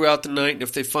looking throughout the night, and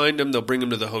if they find them, they'll bring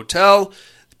them to the hotel.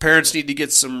 The parents need to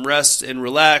get some rest and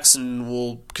relax, and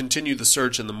we'll continue the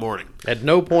search in the morning. At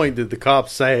no point did the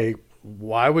cops say,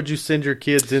 why would you send your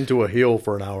kids into a hill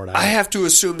for an hour and a half? I have to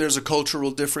assume there's a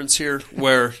cultural difference here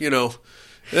where, you know...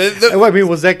 I mean,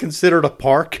 was that considered a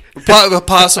park?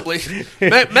 Possibly.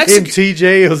 In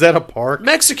TJ, was that a park?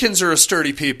 Mexicans are a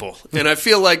sturdy people, and I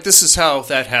feel like this is how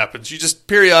that happens. You just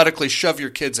periodically shove your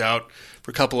kids out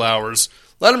for a couple hours,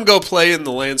 let them go play in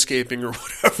the landscaping or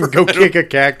whatever. Go kick a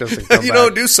cactus and come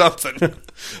back. Do something.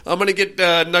 I'm going to get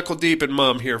knuckle deep in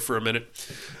Mom here for a minute.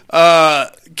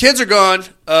 Kids are gone.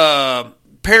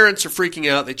 Parents are freaking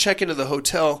out. They check into the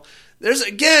hotel. There's,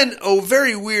 again, a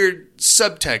very weird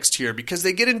subtext here because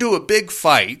they get into a big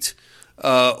fight.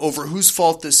 over whose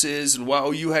fault this is, and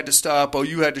wow, you had to stop. Oh,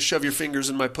 you had to shove your fingers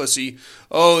in my pussy.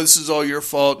 Oh, this is all your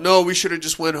fault. No, we should have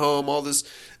just went home. All this.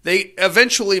 They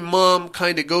eventually, Mom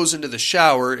kind of goes into the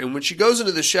shower, and when she goes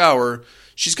into the shower,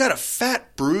 she's got a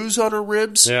fat bruise on her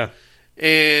ribs. Yeah.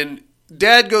 And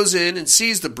Dad goes in and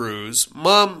sees the bruise.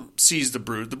 Mom sees the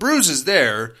bruise. The bruise is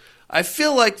there. I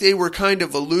feel like they were kind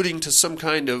of alluding to some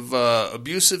kind of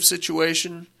abusive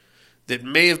situation that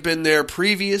may have been there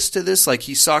previous to this, like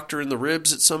he socked her in the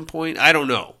ribs at some point. I don't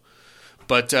know.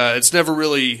 But it's never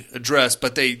really addressed.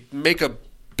 But they make a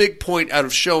big point out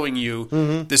of showing you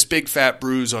this big fat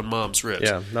bruise on Mom's ribs.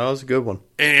 Yeah, that was a good one.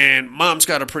 And Mom's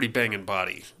got a pretty banging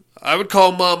body. I would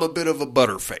call Mom a bit of a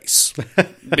butterface,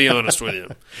 to be honest with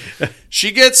you.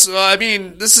 She gets,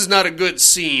 this is not a good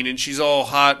scene, and she's all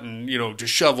hot and,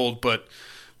 disheveled, but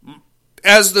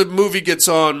as the movie gets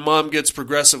on, Mom gets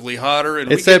progressively hotter.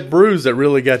 And it's that bruise that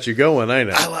really got you going,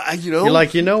 ain't it? You're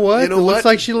like, you know what? It looks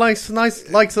like she likes a nice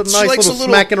little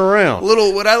smacking around. A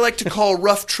little, what I like to call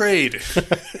rough trade,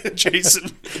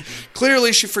 Jason.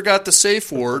 Clearly she forgot the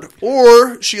safe word,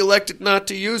 or she elected not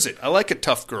to use it. I like a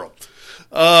tough girl.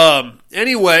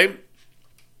 Anyway,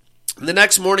 the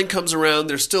next morning comes around,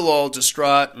 they're still all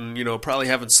distraught and, probably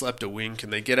haven't slept a wink,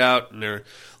 and they get out and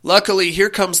luckily here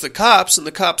comes the cops, and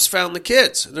the cops found the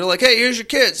kids. And they're like, hey, here's your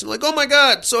kids. And I'm like, oh my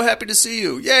God, so happy to see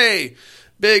you. Yay.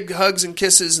 Big hugs and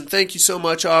kisses, and thank you so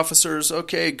much, officers.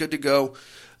 Okay, good to go.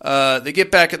 They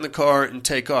get back in the car and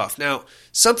take off. Now,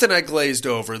 something I glazed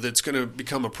over that's going to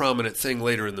become a prominent thing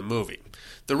later in the movie.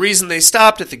 The reason they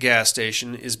stopped at the gas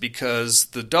station is because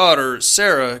the daughter,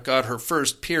 Sarah, got her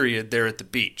first period there at the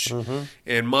beach. Mm-hmm.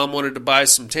 And Mom wanted to buy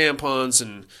some tampons,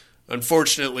 and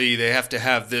unfortunately they have to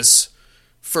have this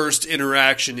first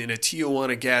interaction in a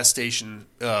Tijuana gas station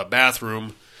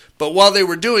bathroom. But while they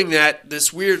were doing that,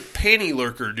 this weird panty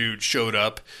lurker dude showed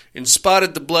up and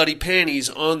spotted the bloody panties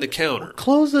on the counter.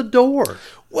 Close the door.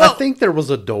 Well, I think there was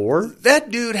a door. That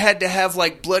dude had to have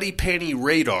bloody panty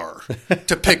radar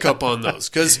to pick up on those.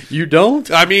 'Cause, you don't?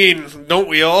 Don't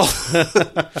we all?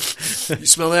 You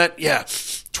smell that? Yeah.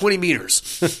 20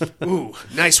 meters. Ooh,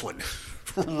 nice one.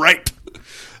 Ripe.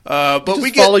 But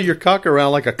we follow your cock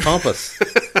around like a compass.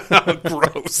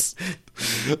 Gross.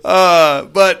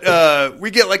 But we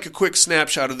get a quick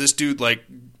snapshot of this dude.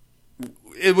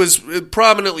 It was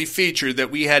prominently featured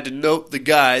that we had to note the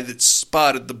guy that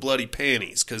spotted the bloody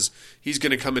panties, because he's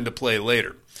going to come into play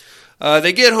later.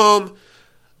 They get home.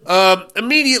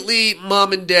 Immediately,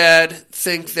 Mom and Dad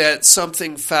think that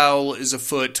something foul is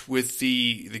afoot with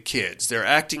the kids. They're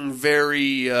acting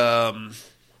very,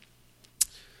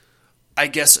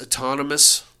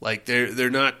 autonomous.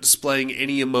 They're not displaying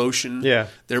any emotion. Yeah.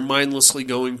 They're mindlessly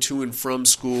going to and from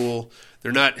school.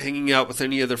 They're not hanging out with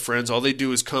any other friends. All they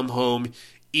do is come home,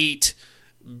 eat,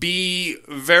 be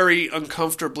very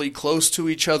uncomfortably close to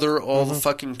each other all the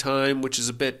fucking time, which is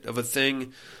a bit of a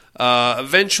thing.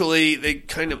 Eventually,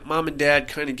 Mom and Dad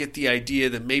kind of get the idea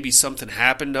that maybe something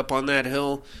happened up on that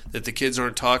hill that the kids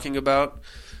aren't talking about.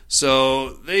 So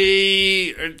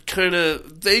they are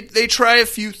they try a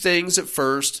few things at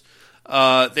first.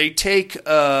 They take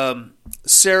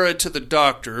Sarah to the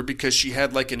doctor because she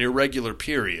had an irregular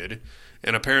period,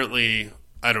 and apparently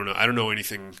I don't know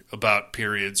anything about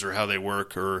periods or how they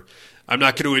work, or I'm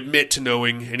not going to admit to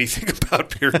knowing anything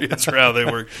about periods or how they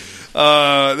work.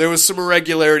 There was some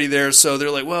irregularity there, so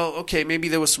they're like, well, okay, maybe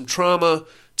there was some trauma.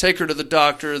 Take her to the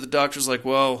doctor. The doctor's like,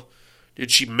 well, did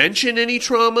she mention any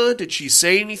trauma? Did she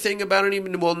say anything about any?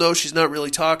 Well, no, she's not really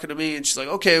talking to me. And she's like,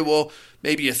 okay, well,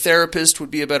 maybe a therapist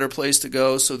would be a better place to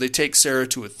go. So they take Sarah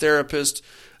to a therapist.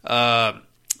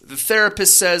 The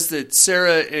therapist says that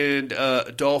Sarah and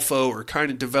Adolfo are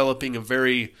kind of developing a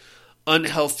very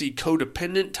unhealthy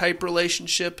codependent type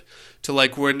relationship, to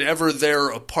whenever they're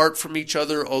apart from each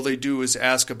other, all they do is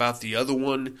ask about the other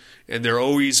one, and they're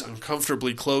always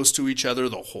uncomfortably close to each other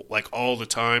all the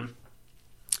time.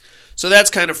 So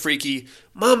that's kind of freaky.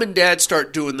 Mom and Dad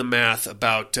start doing the math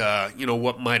about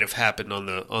what might have happened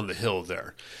on the hill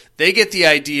there. They get the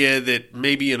idea that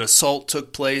maybe an assault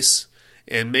took place,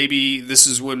 and maybe this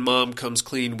is when Mom comes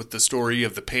clean with the story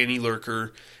of the panty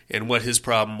lurker and what his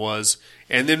problem was.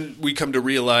 And then we come to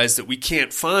realize that we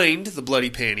can't find the bloody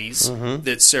panties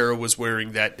that Sarah was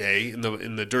wearing that day in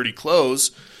the dirty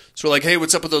clothes. So we're like, hey,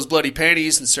 what's up with those bloody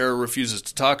panties? And Sarah refuses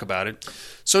to talk about it.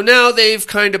 So now they've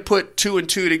kind of put 2 and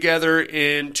 2 together,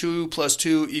 and 2 +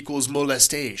 2 =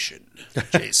 molestation,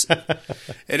 Jason.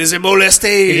 It is a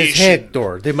molestation. It is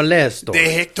Hector, the molestor. The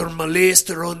Hector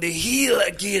molester on the hill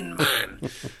again, man.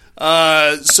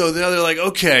 So now they're like,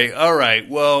 okay, all right,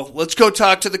 well, let's go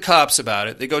talk to the cops about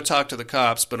it. They go talk to the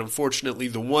cops, but unfortunately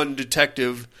the one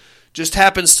detective just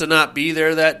happens to not be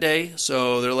there that day.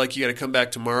 So they're like, you got to come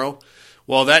back tomorrow.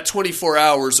 Well, that 24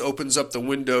 hours opens up the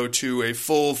window to a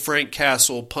full Frank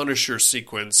Castle Punisher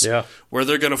sequence where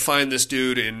they're going to find this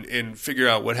dude and figure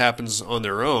out what happens on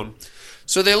their own.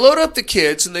 So they load up the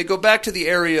kids and they go back to the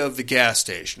area of the gas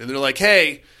station. And they're like,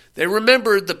 hey, they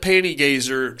remembered the panty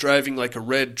gazer driving like a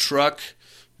red truck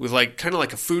with like kind of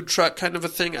like a food truck kind of a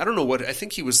thing. I don't know what. I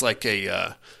think he was like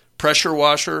a pressure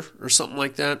washer or something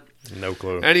like that. No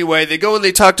clue. Anyway, they go and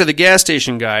they talk to the gas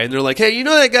station guy, and they're like, hey, you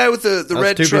know that guy with the red truck? I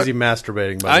was too busy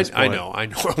masturbating by this point. I know.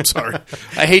 I'm sorry.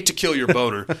 I hate to kill your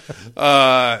boner.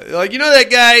 Like, you know that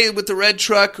guy with the red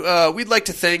truck? We'd like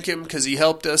to thank him because he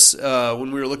helped us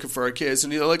when we were looking for our kids.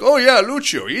 And they're like, oh, yeah,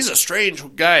 Lucio. He's a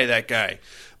strange guy, that guy.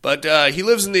 But he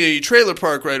lives in the trailer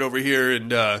park right over here,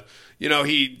 and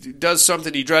he does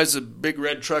something. He drives a big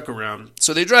red truck around.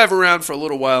 So they drive around for a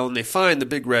little while, and they find the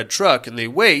big red truck, and they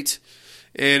wait.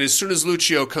 And as soon as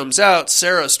Lucio comes out,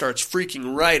 Sarah starts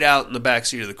freaking right out in the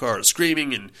backseat of the car,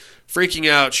 screaming and freaking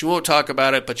out. She won't talk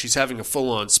about it, but she's having a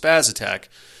full-on spaz attack.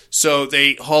 So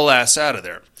they haul ass out of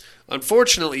there.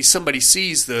 Unfortunately, somebody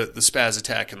sees the spaz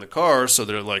attack in the car, so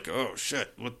they're like, oh,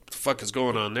 shit, what the fuck is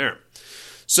going on there?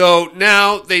 So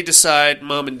now they decide,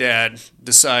 Mom and Dad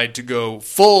decide to go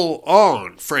full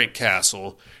on Frank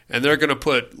Castle, and they're going to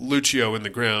put Lucio in the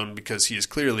ground because he is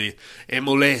clearly a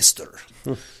molester.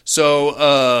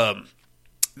 So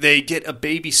they get a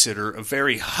babysitter, a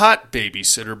very hot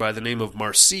babysitter by the name of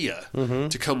Marcia,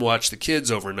 to come watch the kids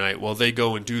overnight while they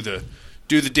go and do the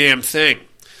damn thing.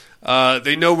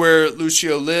 They know where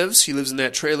Lucio lives. He lives in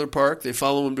that trailer park. They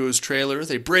follow him to his trailer.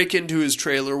 They break into his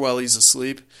trailer while he's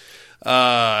asleep.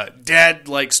 Dad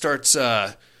starts.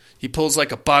 He pulls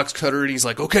like a box cutter and he's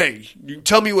like, "Okay, you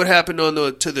tell me what happened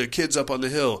to the kids up on the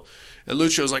hill." And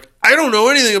Lucio's like, "I don't know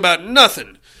anything about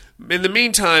nothing." In the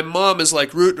meantime, Mom is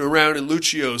like rooting around in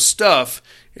Lucio's stuff,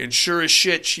 and sure as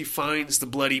shit, she finds the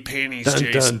bloody panties. Dun,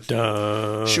 Jason,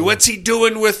 dun, dun. what's he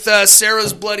doing with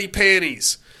Sarah's bloody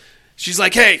panties? She's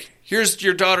like, "Hey, here's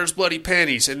your daughter's bloody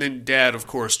panties." And then Dad, of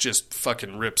course, just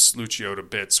fucking rips Lucio to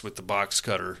bits with the box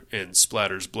cutter and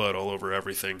splatters blood all over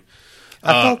everything.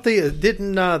 I thought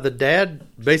didn't the dad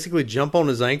basically jump on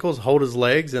his ankles, hold his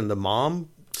legs, and the mom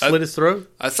slit his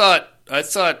throat? I thought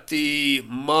the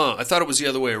mom. I thought it was the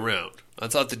other way around. I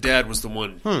thought the dad was the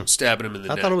one stabbing him in the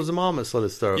neck. I thought it was the mom that slit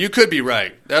his throat. You could be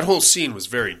right. That whole scene was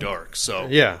very dark. So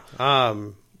yeah, I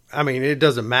mean, it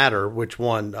doesn't matter which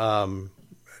one.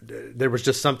 There was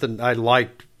just something I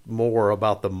liked more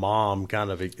about the mom, kind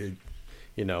of,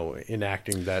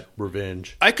 enacting that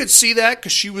revenge. I could see that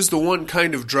because she was the one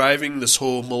kind of driving this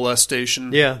whole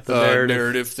molestation,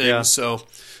 narrative thing. Yeah. So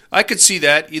I could see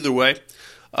that either way.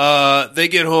 They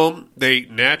get home. They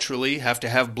naturally have to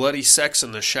have bloody sex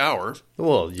in the shower.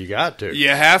 Well, you got to. You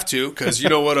have to, because you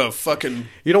know what a fucking...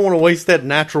 You don't want to waste that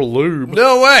natural lube.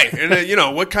 No way.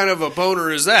 And, what kind of a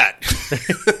boner is that?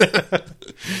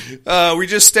 We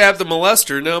just stabbed the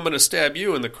molester. Now I'm going to stab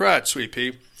you in the crotch, sweet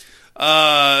pea.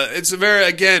 It's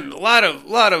a lot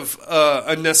of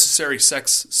unnecessary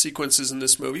sex sequences in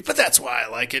this movie, but that's why I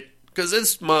like it, because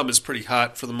this mom is pretty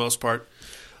hot for the most part.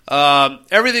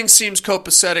 Everything seems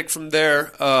copacetic from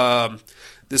there.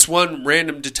 This one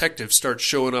random detective starts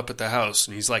showing up at the house,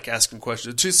 and he's like asking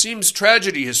questions. It seems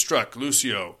tragedy has struck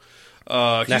Lucio.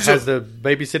 Has the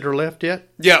babysitter left yet?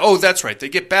 Yeah. Oh, that's right. They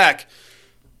get back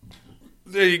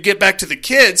to the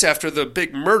kids after the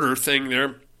big murder thing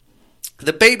there.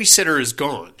 The babysitter is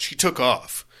gone. She took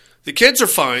off. The kids are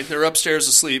fine. They're upstairs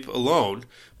asleep alone.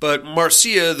 But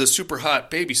Marcia, the super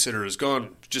hot babysitter, is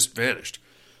gone, just vanished.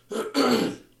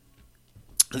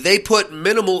 They put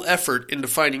minimal effort into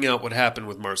finding out what happened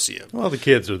with Marcia. Well, the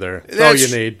kids are there. That's all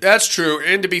you need. That's true.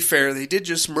 And to be fair, they did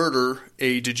just murder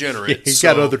a degenerate. Yeah, he's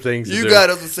got other things to do. You got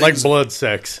other things. Like blood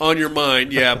sex. On your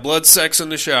mind. Yeah, blood sex in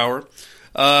the shower.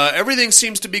 Everything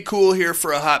seems to be cool here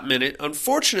for a hot minute.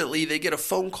 Unfortunately, they get a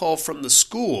phone call from the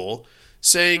school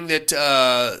saying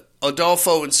that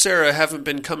Adolfo and Sarah haven't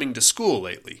been coming to school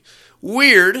lately.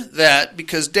 Weird that,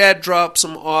 because Dad drops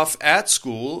them off at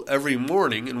school every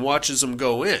morning and watches them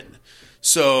go in.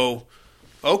 So,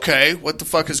 okay, what the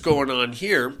fuck is going on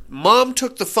here? Mom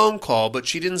took the phone call, but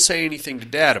she didn't say anything to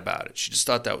Dad about it. She just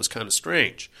thought that was kind of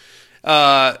strange.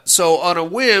 So on a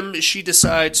whim, she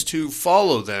decides to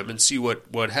follow them and see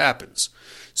what happens.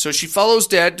 So she follows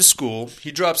Dad to school.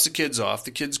 He drops the kids off. The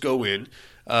kids go in.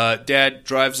 Dad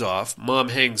drives off. Mom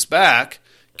hangs back.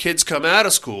 Kids come out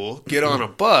of school, get on a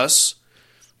bus,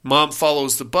 Mom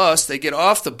follows the bus. They get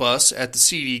off the bus at the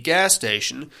CD gas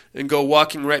station and go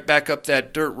walking right back up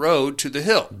that dirt road to the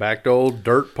hill. Back to old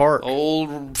Dirt Park.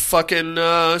 Old fucking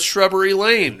Shrubbery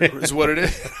Lane is what it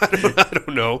is. I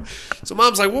don't know. So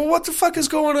Mom's like, well, what the fuck is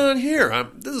going on here?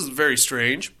 This is very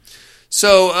strange.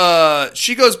 So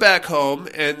she goes back home,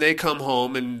 and they come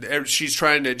home, and she's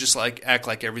trying to just like act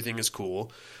like everything is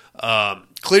cool.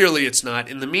 Clearly it's not.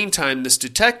 In the meantime, this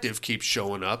detective keeps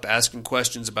showing up, asking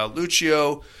questions about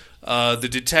Lucio. The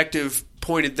detective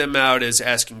pointed them out as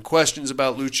asking questions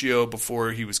about Lucio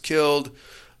before he was killed.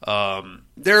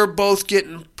 They're both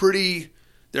getting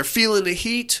they're feeling the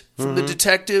heat from the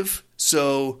detective.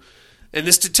 So, and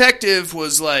this detective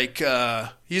was like,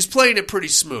 he's playing it pretty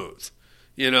smooth.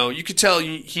 You know, you could tell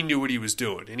he knew what he was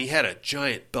doing. And he had a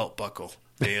giant belt buckle.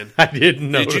 Man, I didn't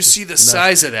know. Did you see the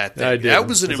size of that thing? I did. That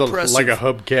was an impressive, like a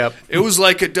hubcap. It was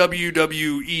like a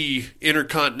WWE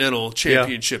Intercontinental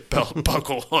Championship belt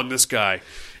buckle on this guy,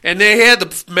 and they had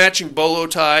the matching bolo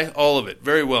tie, all of it,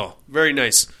 very well, very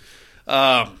nice.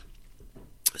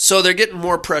 So they're getting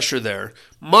more pressure there.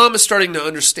 Mom is starting to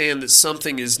understand that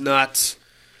something is not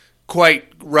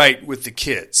quite right with the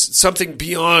kids. Something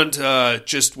beyond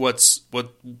just what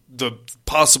the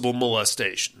possible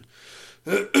molestation.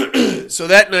 So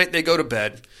that night they go to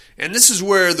bed, and this is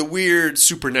where the weird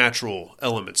supernatural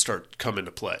elements start come into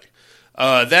play.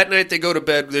 That night they go to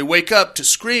bed, they wake up to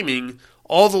screaming,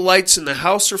 all the lights in the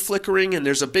house are flickering, and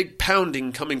there's a big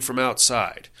pounding coming from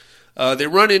outside. They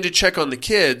run in to check on the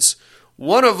kids.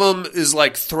 One of them is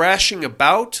like thrashing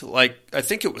about, like I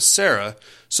think it was Sarah,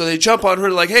 so they jump on her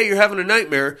like, hey, you're having a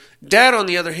nightmare. Dad, on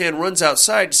the other hand, runs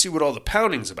outside to see what all the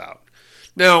pounding's about.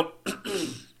 Now,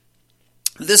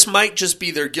 this might just be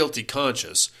their guilty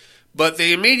conscience, but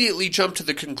they immediately jump to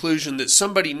the conclusion that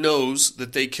somebody knows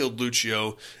that they killed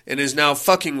Lucio and is now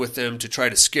fucking with them to try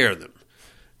to scare them.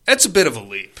 That's a bit of a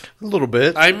leap. A little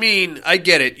bit. I mean, I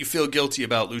get it. You feel guilty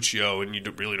about Lucio and you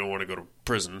really don't want to go to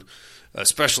prison,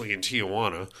 especially in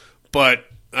Tijuana. But,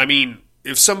 I mean,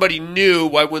 if somebody knew,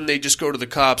 why wouldn't they just go to the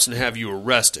cops and have you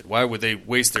arrested? Why would they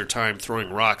waste their time throwing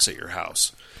rocks at your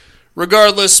house?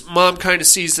 Regardless, Mom kind of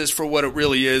sees this for what it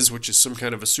really is, which is some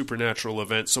kind of a supernatural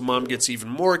event, so Mom gets even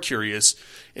more curious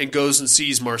and goes and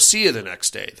sees Marcia the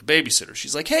next day, the babysitter.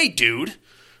 She's like, hey, dude,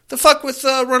 the fuck with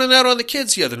running out on the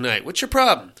kids the other night? What's your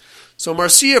problem? So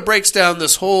Marcia breaks down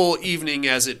this whole evening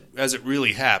as it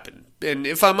really happened. And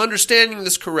if I'm understanding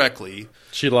this correctly...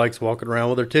 She likes walking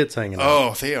around with her tits hanging out.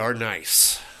 Oh, they are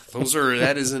nice.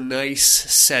 That is a nice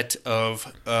set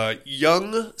of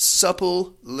young,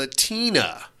 supple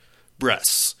Latina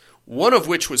breasts, one of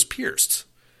which was pierced.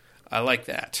 I like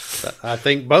that. I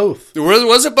think both.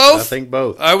 Was it both? I think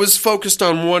both. I was focused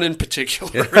on one in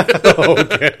particular.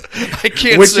 Okay. I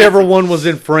can't Whichever one was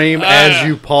in frame as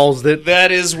you paused it.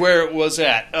 That is where it was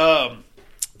at.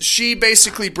 She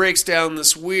basically breaks down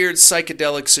this weird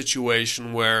psychedelic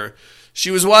situation where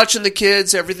she was watching the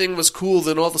kids, everything was cool,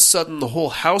 then all of a sudden the whole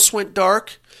house went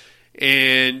dark.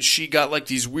 And she got like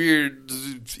these weird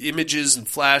images and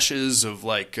flashes of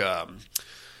like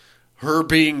her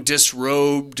being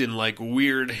disrobed and like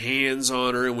weird hands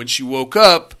on her. And when she woke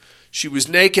up, she was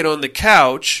naked on the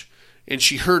couch and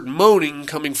she heard moaning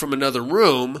coming from another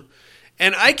room.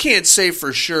 And I can't say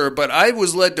for sure, but I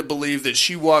was led to believe that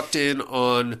she walked in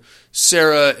on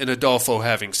Sarah and Adolfo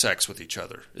having sex with each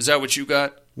other. Is that what you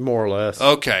got? More or less.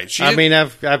 Okay.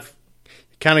 I've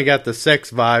kind of got the sex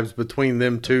vibes between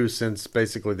them two since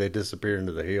basically they disappeared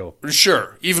into the hill.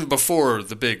 Sure, even before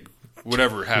the big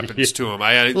whatever happens to him.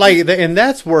 And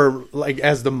that's where, like,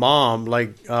 as the mom,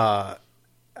 like, I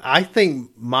think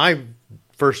my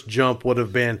first jump would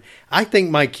have been, I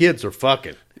think my kids are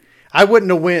fucking. I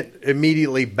wouldn't have went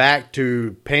immediately back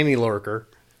to Panty Lurker.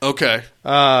 Okay.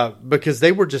 Because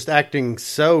they were just acting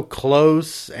so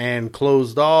close and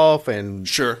closed off and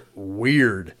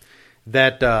weird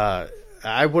that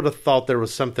I would have thought there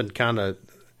was something kind of,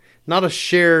 not a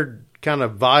shared kind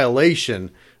of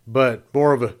violation, but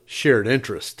more of a shared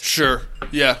interest. Sure.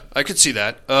 Yeah, I could see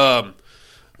that.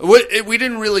 We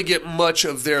didn't really get much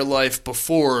of their life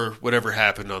before whatever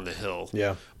happened on the hill.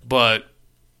 Yeah. But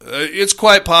it's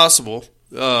quite possible,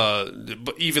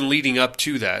 even leading up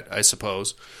to that, I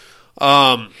suppose.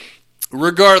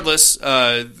 Regardless,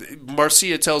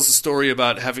 Marcia tells the story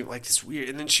about having like this weird,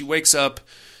 and then she wakes up.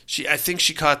 I think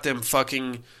she caught them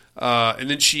fucking, and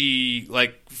then she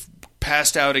like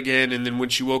passed out again. And then when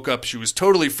she woke up, she was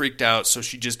totally freaked out. So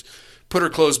she just put her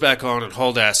clothes back on and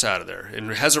hauled ass out of there,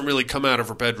 and hasn't really come out of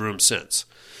her bedroom since.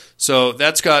 So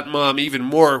that's got Mom even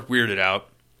more weirded out.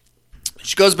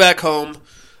 She goes back home.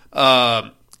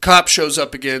 Cop shows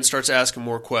up again, starts asking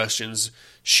more questions.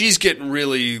 she's getting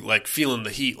really like feeling the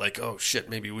heat. Like, oh shit,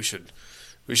 maybe we should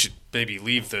maybe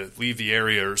leave the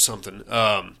area or something.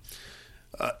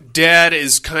 Dad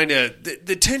is kind of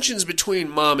the tensions between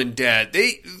mom and dad.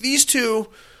 These two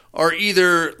are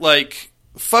either like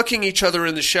fucking each other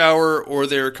in the shower, or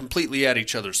they're completely at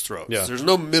each other's throats. Yeah. There's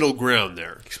no middle ground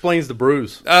there. Explains the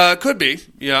bruise. Could be,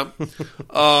 yeah.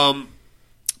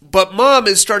 But mom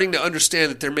is starting to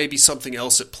understand that there may be something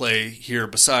else at play here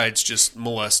besides just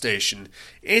molestation,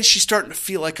 and she's starting to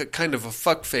feel like a kind of a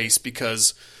fuckface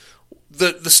because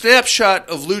the snapshot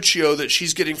of Lucio that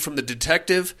she's getting from the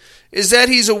detective is that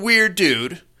he's a weird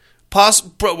dude,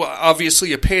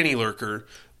 obviously a panty lurker.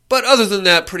 But other than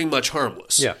that, pretty much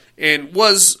harmless. Yeah. And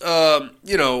was, a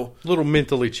little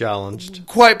mentally challenged.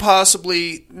 Quite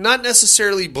possibly not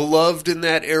necessarily beloved in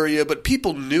that area, but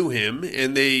people knew him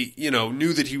and they,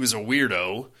 knew that he was a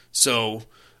weirdo. So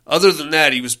other than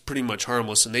that, he was pretty much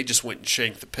harmless and they just went and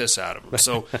shanked the piss out of him.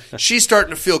 So she's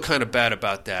starting to feel kind of bad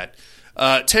about that.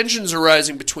 Tensions are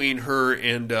rising between her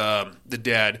and the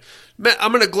dad.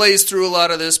 I'm going to glaze through a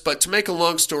lot of this, but to make a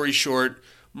long story short,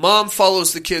 Mom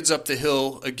follows the kids up the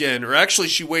hill again, or actually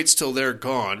she waits till they're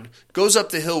gone, goes up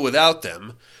the hill without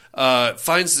them,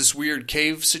 finds this weird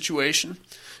cave situation,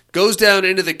 goes down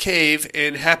into the cave,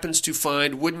 and happens to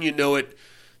find, wouldn't you know it,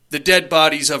 the dead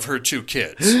bodies of her 2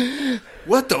 kids.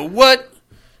 What the what?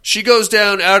 She goes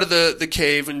down out of the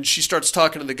cave, and she starts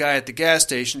talking to the guy at the gas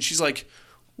station. She's like,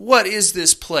 what is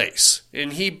this place?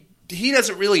 And he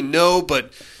doesn't really know,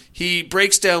 but he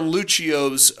breaks down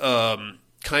Lucio's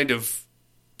kind of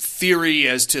theory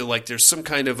as to like there's some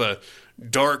kind of a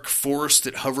dark force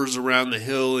that hovers around the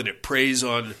hill and it preys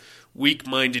on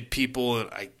weak-minded people, and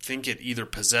I think it either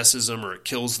possesses them or it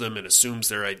kills them and assumes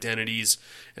their identities,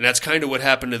 and that's kind of what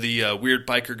happened to the weird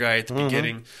biker guy at the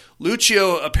beginning.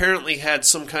 Lucio apparently had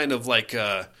some kind of like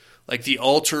the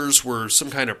altars were some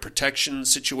kind of protection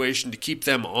situation to keep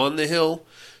them on the hill,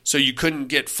 so you couldn't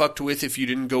get fucked with if you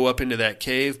didn't go up into that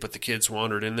cave, but the kids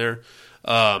wandered in there.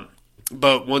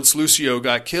 But once Lucio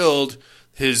got killed,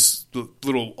 his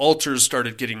little altars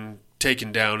started getting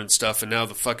taken down and stuff, and now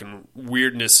the fucking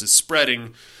weirdness is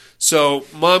spreading. So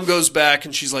Mom goes back,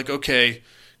 and she's like, okay,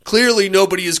 clearly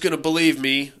nobody is going to believe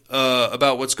me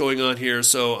about what's going on here,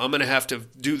 so I'm going to have to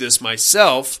do this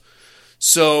myself.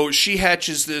 So she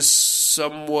hatches this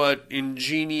somewhat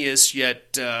ingenious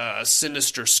yet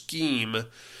sinister scheme.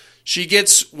 She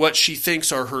gets what she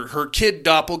thinks are her kid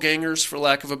doppelgangers, for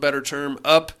lack of a better term,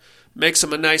 up, makes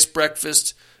them a nice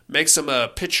breakfast, makes them a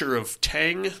pitcher of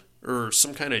Tang or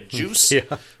some kind of juice,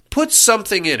 puts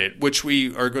something in it, which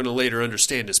we are going to later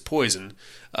understand is poison,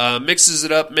 mixes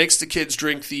it up, makes the kids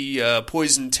drink the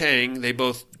poison Tang. They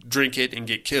both drink it and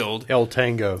get killed. El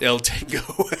Tango.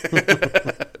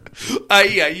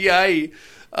 Ay.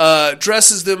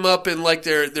 Dresses them up in like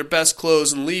their best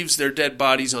clothes and leaves their dead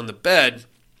bodies on the bed.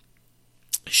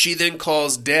 She then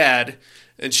calls Dad,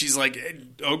 and she's like,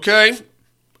 okay,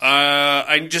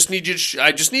 I just need to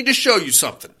show you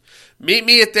something. Meet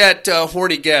me at that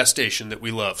horny gas station that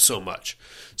we love so much.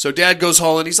 So Dad goes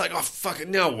hauling. He's like, oh, fuck it,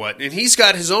 now what? And he's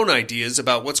got his own ideas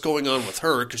about what's going on with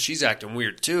her because she's acting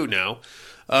weird too now.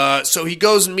 So he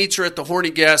goes and meets her at the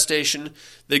horny gas station.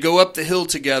 They go up the hill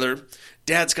together.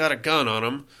 Dad's got a gun on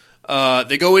him.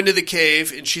 They go into the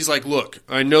cave, and she's like, look,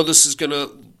 I know this is going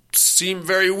to seem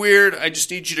very weird. I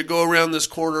just need you to go around this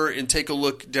corner and take a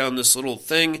look down this little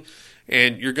thing,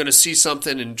 and you're going to see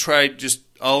something, and try just,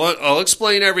 I'll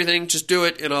explain everything. Just do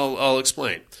it, and I'll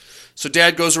explain. So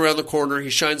Dad goes around the corner. He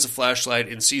shines the flashlight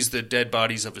and sees the dead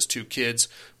bodies of his 2 kids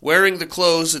wearing the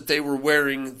clothes that they were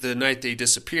wearing the night they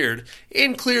disappeared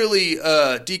and clearly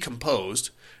decomposed.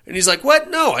 And he's like, what?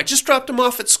 No, I just dropped them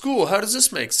off at school. How does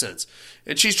this make sense?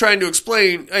 And she's trying to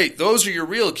explain, hey, those are your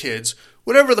real kids.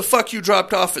 Whatever the fuck you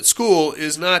dropped off at school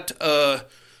is not, I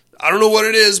don't know what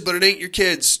it is, but it ain't your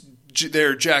kids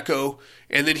there, Jacko.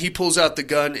 And then he pulls out the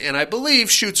gun and I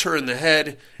believe shoots her in the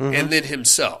head and then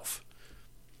himself.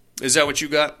 Is that what you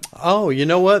got? Oh, you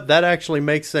know what? That actually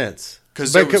makes sense.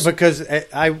 Because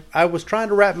I was trying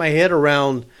to wrap my head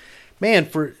around, man,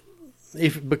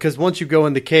 because once you go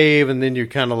in the cave and then you're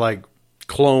kind of like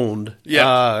cloned,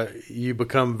 you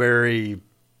become very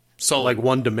solid, like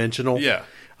one-dimensional. Yeah.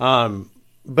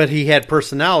 But he had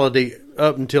personality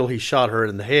up until he shot her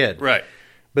in the head. Right.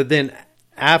 But then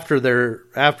after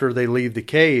they leave the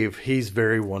cave, he's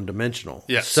very one-dimensional.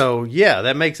 Yes. So yeah,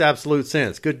 that makes absolute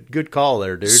sense. Good call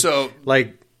there, dude. So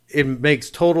like it makes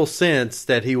total sense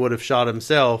that he would have shot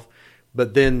himself,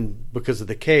 but then because of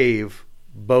the cave,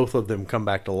 both of them come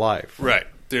back to life. Right.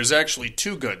 there's actually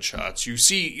 2 gunshots.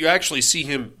 You actually see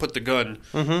him put the gun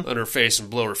on her face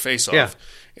and blow her face off. Yeah.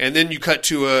 And then you cut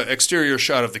to an exterior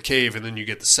shot of the cave, and then you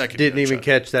get the second Didn't gunshot. even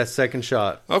catch that second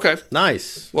shot. Okay.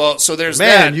 Nice. Well, so there's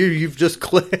that. Man, you've just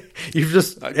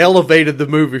elevated the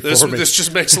movie for me. This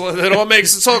just makes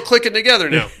it's all clicking together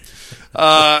now.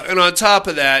 And on top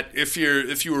of that, if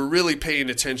you were really paying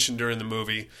attention during the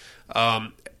movie,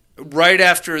 right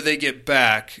after they get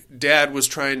back, Dad was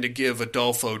trying to give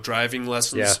Adolfo driving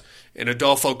lessons, and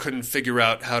Adolfo couldn't figure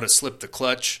out how to slip the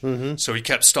clutch, so he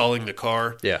kept stalling the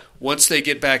car. Yeah. Once they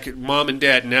get back, Mom and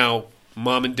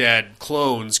Dad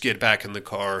clones get back in the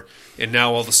car, and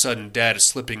now all of a sudden Dad is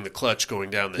slipping the clutch going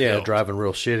down the hill. Yeah, driving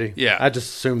real shitty. Yeah. I just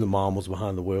assumed the mom was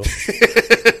behind the wheel.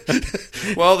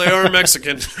 Well, they are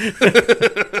Mexican.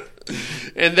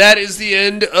 And that is the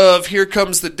end of Here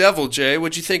Comes the Devil, Jay.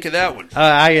 What'd you think of that one?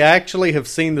 I actually have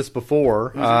seen this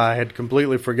before. I had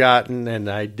completely forgotten, and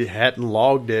I hadn't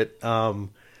logged it.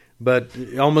 But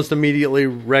almost immediately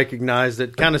recognized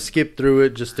it. Kind of skipped through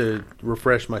it just to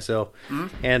refresh myself.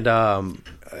 And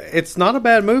it's not a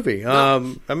bad movie.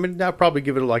 No. I mean, I'll probably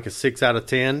give it like a 6 out of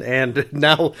 10. And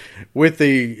now with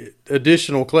the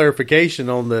additional clarification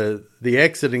on the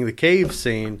exiting the cave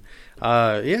scene,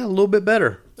 a little bit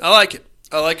better. I like it.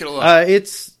 I like it a lot.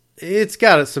 It's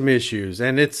got some issues,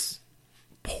 and it's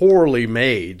poorly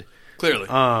made. Clearly.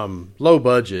 Low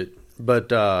budget,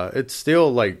 but it's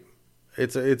still like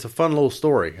it's a fun little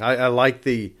story. I like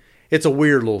it's a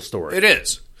weird little story. It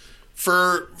is.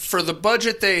 For the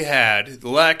budget they had, the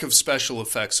lack of special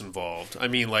effects involved. I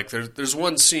mean, like there's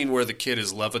one scene where the kid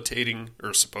is levitating,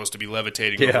 or supposed to be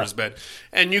levitating over his bed,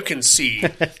 and you can see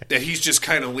that he's just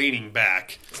kind of leaning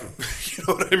back. You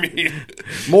know what I mean?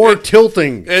 More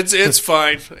tilting. It's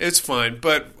fine. It's fine.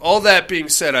 But all that being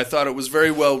said, I thought it was very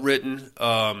well written.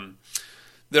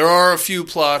 There are a few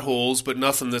plot holes, but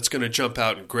nothing that's going to jump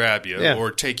out and grab you or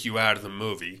take you out of the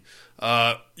movie.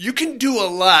 You can do a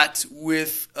lot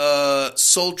with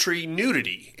sultry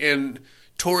nudity and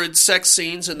torrid sex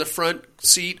scenes in the front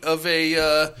seat of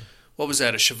a, what was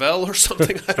that, a Chevelle or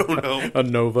something? I don't know. A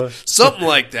Nova. Something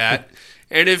like that.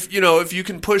 And if you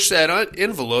can push that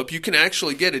envelope, you can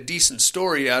actually get a decent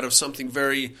story out of something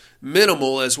very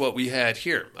minimal as what we had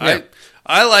here. Yeah.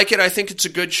 I like it. I think it's a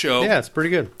good show. Yeah, it's pretty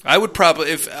good. I would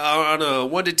probably, if on a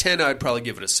 1 to 10, I'd probably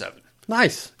give it a 7.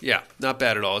 Nice. Yeah, not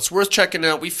bad at all. It's worth checking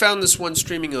out. We found this one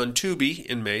streaming on Tubi,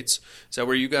 Inmates. Is that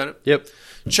where you got it? Yep.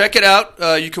 Check it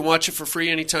out. You can watch it for free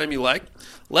anytime you like.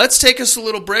 Let's take us a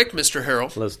little break, Mr.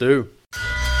 Harrell. Let's do.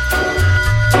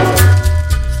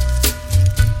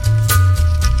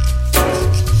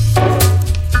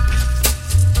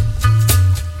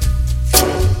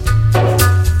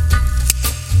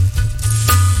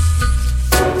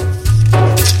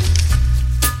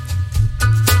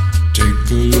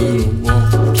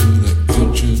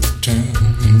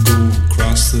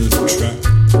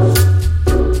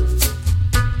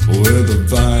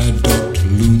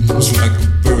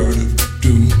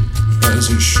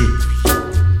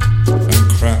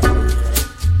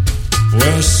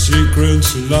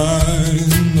 Lie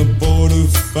in the border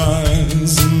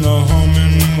fires and the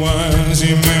humming wires.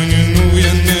 Yeah, man, you know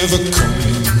you're never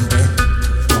coming back.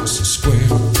 Past the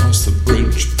square, past the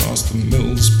bridge, past the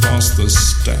mills, past the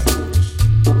stacks.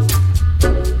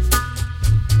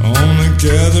 On a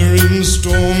gathering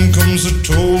storm comes a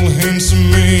tall,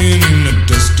 handsome man in a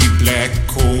dusty black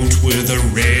coat with a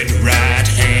red right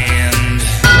hand.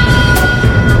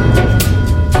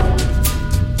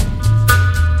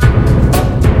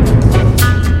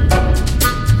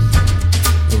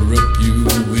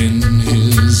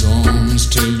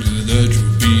 Tell you that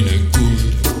you've been a good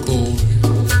boy.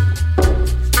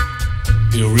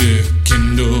 He'll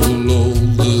rekindle all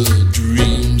the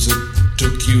dreams that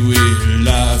took you a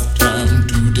lifetime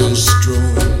to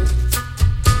destroy.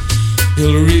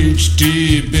 He'll reach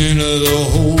deep into the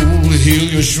hole, heal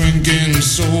your shrinking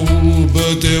soul,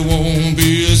 but there won't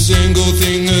be a single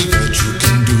thing that you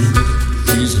can do.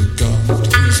 He's a god,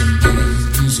 he's a man,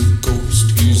 he's a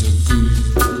ghost, he's a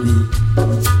guru.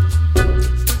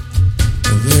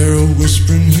 They're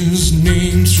whispering his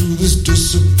name through this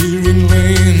disappearing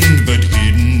land, but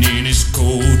hidden in his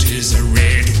coat is a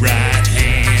red right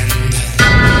hand.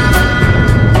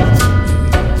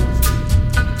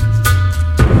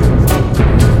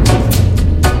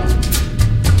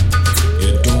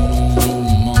 You don't know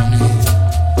money,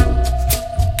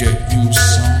 get you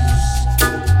some.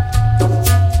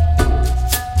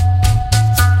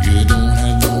 You don't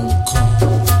have no car,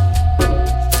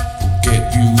 get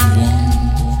you one.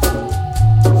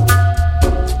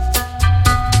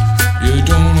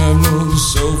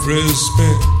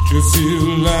 Self-respect, you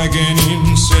feel like an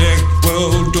insect.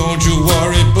 Well, don't you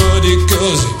worry, buddy,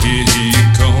 'cause here he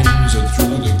comes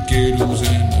through the ghettos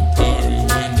and the barrio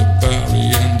and the barry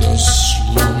and the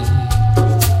slum.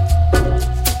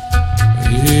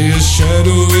 His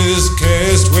shadow is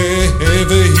cast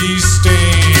wherever he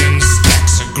stands.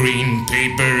 Stacks of green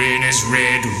paper in his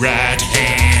red right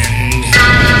hand.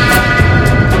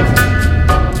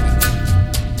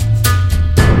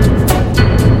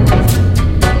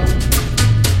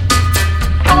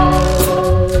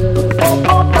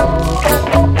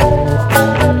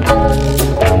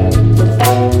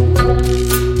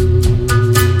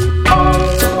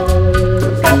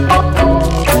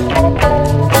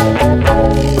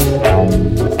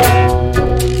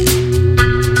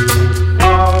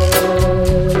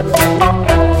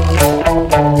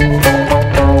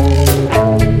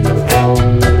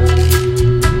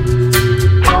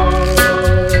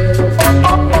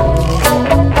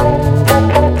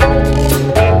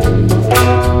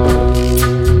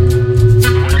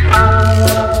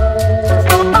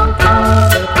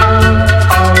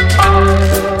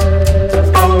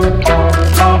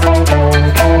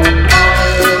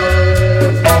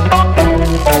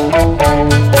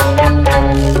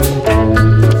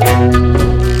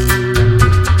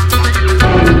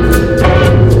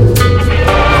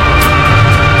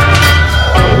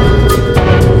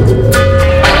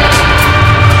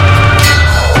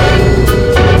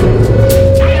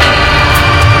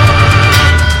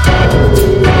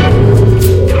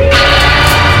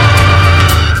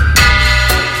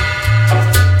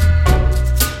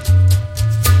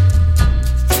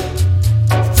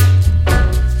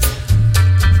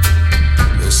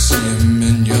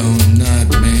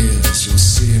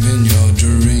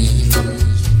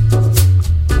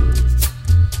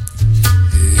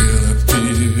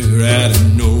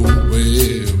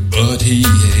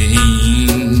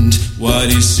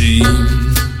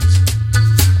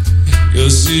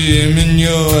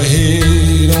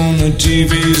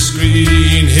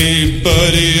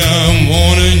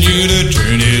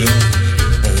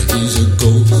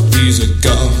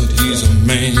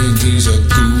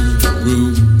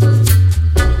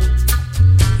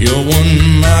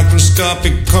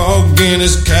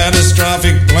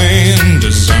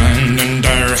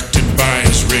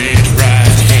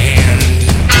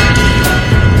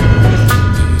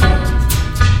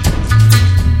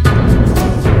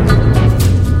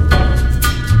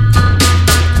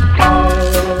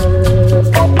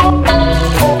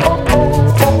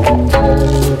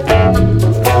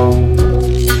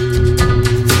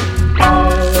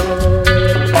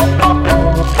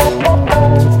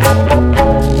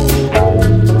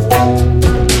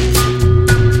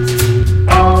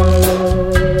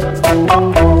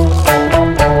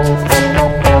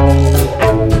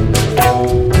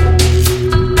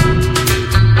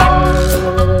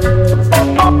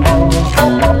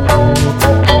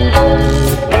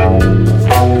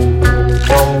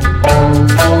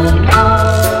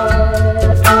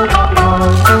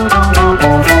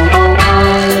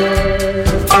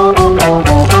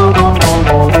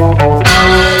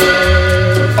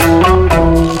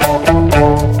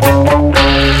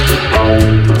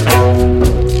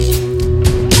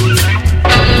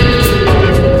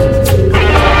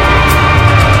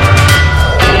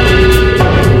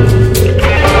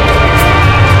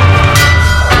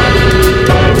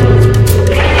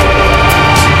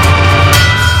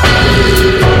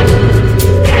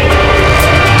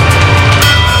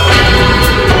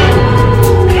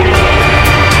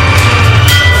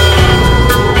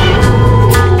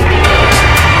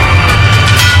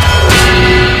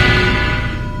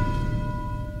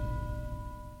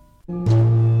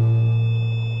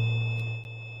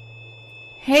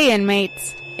 Hey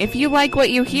inmates, if you like what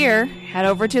you hear, head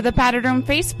over to the Padded Room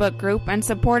Facebook group and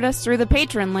support us through the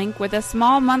Patreon link with a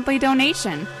small monthly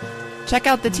donation. Check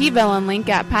out the T-Villain link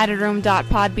at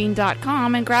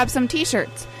paddedroom.podbean.com and grab some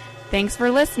t-shirts. Thanks for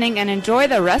listening and enjoy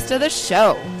the rest of the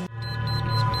show.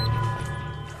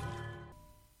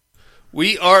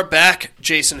 We are back,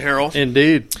 Jason Harrell.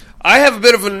 Indeed. I have a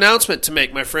bit of an announcement to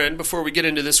make, my friend, before we get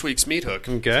into this week's Meat Hook.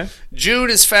 Okay. June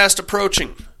is fast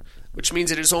approaching, which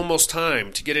means it is almost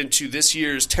time to get into this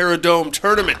year's Terra Dome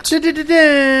tournament. We're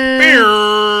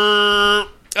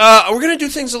going to do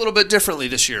things a little bit differently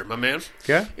this year, my man.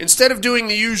 Okay. Instead of doing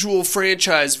the usual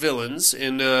franchise villains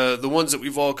and the ones that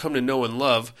we've all come to know and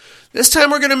love, this time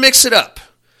we're going to mix it up.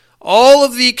 All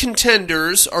of the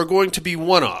contenders are going to be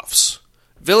one-offs.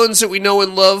 Villains that we know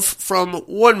and love from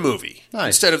one movie Nice.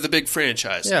 instead of the big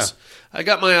franchises. Yeah. I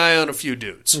got my eye on a few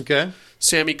dudes. Okay.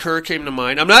 Sammy Kerr came to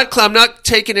mind. I'm not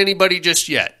taking anybody just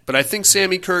yet, but I think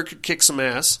Sammy Kerr could kick some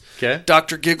ass. Okay.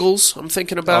 Dr. Giggles, I'm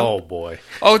thinking about. Oh, boy.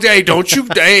 Oh, hey, don't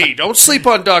sleep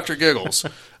on Dr. Giggles.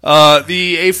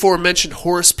 The aforementioned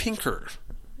Horace Pinker.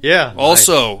 Yeah.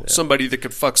 Also, nice. somebody that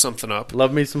could fuck something up.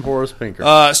 Love me some Horace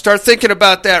Pinker. Start thinking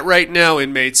about that right now,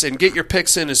 inmates, and get your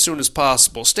picks in as soon as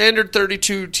possible. Standard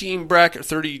 32-team bracket,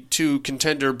 32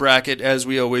 contender bracket, as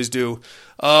we always do.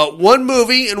 One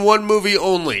movie and one movie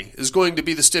only is going to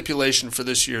be the stipulation for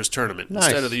this year's tournament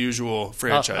instead of the usual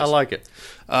franchise. I like it.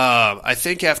 I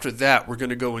think after that, we're going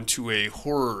to go into a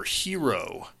horror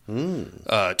hero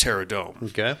Terradome.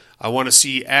 Okay. I want to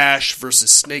see Ash versus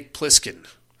Snake Plissken.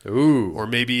 Ooh. Or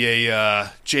maybe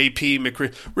a J.P.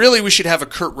 McCreary. Really, we should have a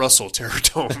Kurt Russell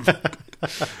Terradome.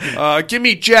 Give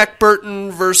me Jack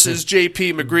Burton versus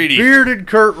J.P. McGreedy. Bearded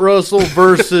Kurt Russell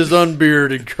versus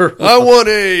unbearded Kurt Russell. I want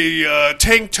a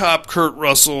tank top Kurt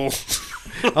Russell.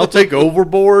 I'll take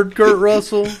Overboard Kurt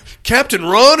Russell. Captain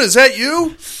Ron, is that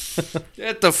you?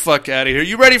 Get the fuck out of here.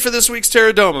 You ready for this week's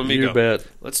Terradome, amigo? You bet.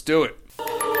 Let's do it.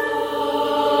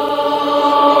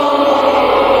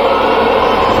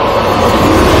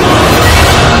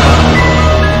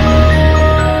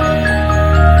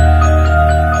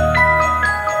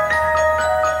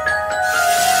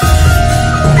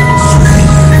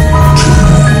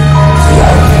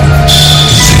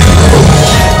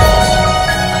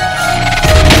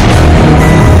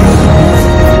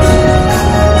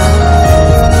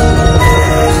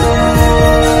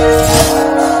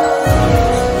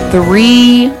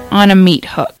 Three on a meat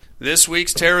hook. This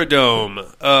week's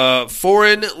Terradome.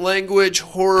 Foreign language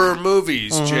horror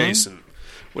movies, Jason.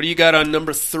 What do you got on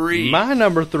number 3? My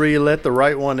number 3, Let the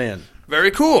Right One In.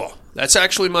 Very cool. That's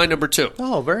actually my number 2.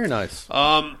 Oh, very nice.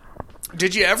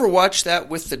 Did you ever watch that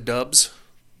with the dubs?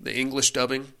 The English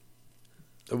dubbing?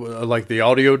 Like the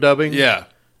audio dubbing? Yeah.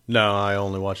 No, I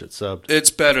only watch it subbed. It's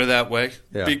better that way.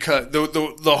 Yeah. Because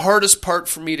the hardest part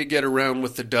for me to get around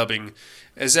with the dubbing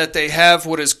is that they have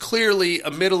what is clearly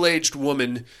a middle-aged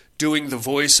woman doing the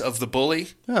voice of the bully.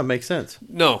 Yeah, it makes sense.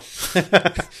 No.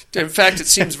 In fact, it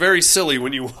seems very silly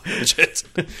when you watch it.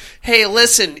 Hey,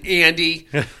 listen, Andy.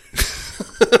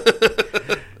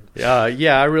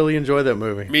 Yeah, I really enjoy that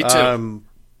movie. Me too.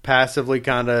 Passively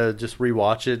kind of just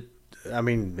rewatch it. I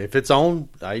mean, if it's on,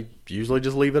 I usually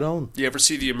just leave it on. You ever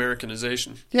see the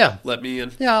Americanization? Yeah. Let Me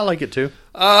In? Yeah, I like it too.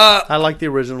 I like the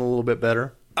original a little bit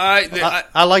better.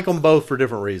 I like them both for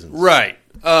different reasons. Right.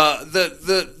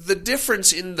 The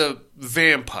difference in the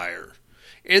vampire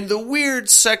and the weird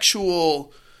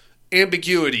sexual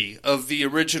ambiguity of the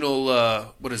original,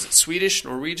 what is it, Swedish,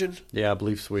 Norwegian? Yeah, I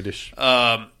believe Swedish.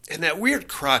 And that weird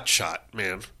crotch shot,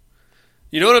 man.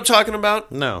 You know what I'm talking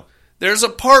about? No. There's a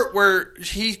part where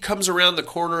he comes around the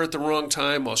corner at the wrong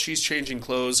time while she's changing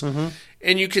clothes,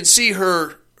 and you can see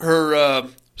her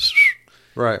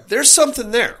right. There's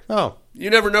something there. Oh. You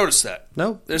never noticed that.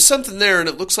 No. There's something there, and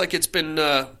it looks like it's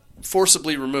been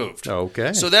forcibly removed.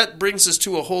 Okay. So that brings us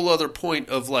to a whole other point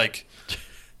of, like,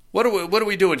 what are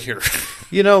we doing here?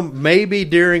 You know, maybe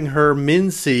during her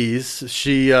menses,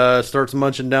 she starts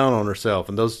munching down on herself,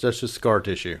 and that's just scar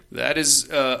tissue. That is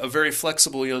a very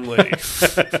flexible young lady.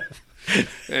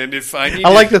 And if I need I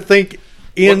like to think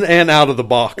in and out of the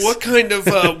box. What kind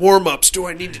of warm-ups do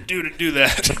I need to do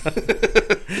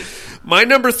that? My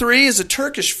number 3 is a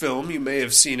Turkish film. You may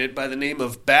have seen it by the name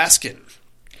of Baskin.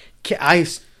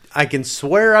 I can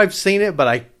swear I've seen it,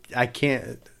 but I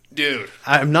can't. Dude.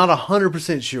 I'm not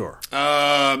 100% sure.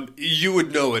 You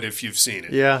would know it if you've seen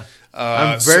it. Yeah.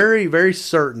 I'm very, very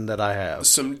certain that I have.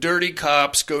 Some dirty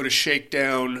cops go to shake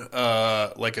down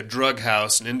like a drug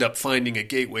house and end up finding a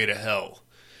gateway to hell.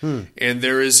 And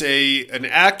there is an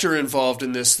actor involved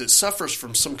in this that suffers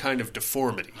from some kind of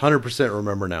deformity. 100%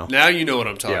 remember now. Now you know what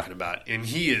I'm talking about. And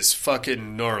he is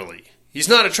fucking gnarly. He's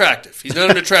not attractive. He's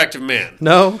not an attractive man.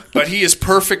 No. But he is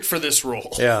perfect for this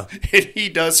role. Yeah. And he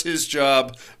does his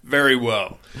job very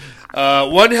well.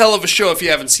 One hell of a show if you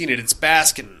haven't seen it. It's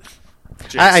Baskin.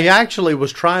 I actually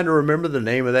was trying to remember the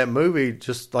name of that movie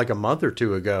just like a month or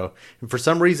two ago. And for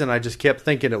some reason, I just kept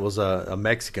thinking it was a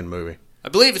Mexican movie. I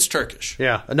believe it's Turkish.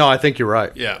 Yeah. No, I think you're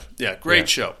right. Yeah. Great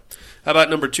show. How about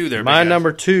number 2 there, My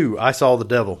number 2, I Saw the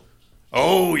Devil.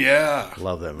 Oh, yeah.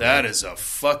 Love that movie. That is a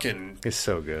fucking... It's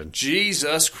so good.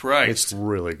 Jesus Christ. It's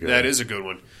really good. That is a good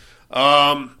one.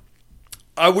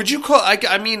 Would you call...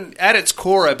 I mean, at its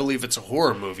core, I believe it's a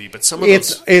horror movie, but some of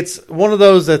those... It's one of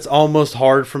those that's almost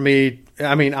hard for me.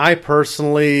 I mean, I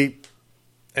personally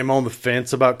am on the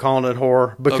fence about calling it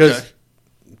horror because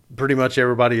pretty much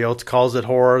everybody else calls it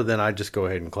horror, then I just go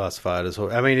ahead and classify it as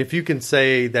horror. I mean, if you can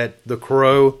say that The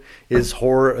Crow is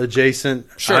horror adjacent,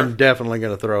 sure. I'm definitely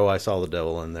going to throw I Saw the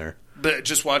Devil in there. But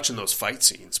just watching those fight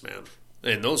scenes, man,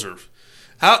 and those are...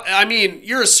 I mean,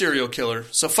 you're a serial killer,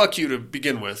 so fuck you to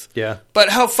begin with. Yeah. But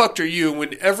how fucked are you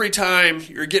when every time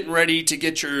you're getting ready to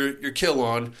get your kill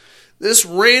on, this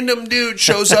random dude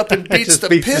shows up and beats the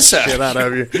piss out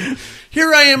of you.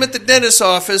 Here I am at the dentist's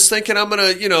office thinking I'm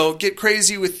going to, get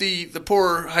crazy with the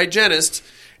poor hygienist,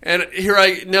 and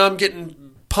now I'm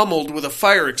getting pummeled with a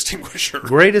fire extinguisher.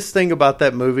 Greatest thing about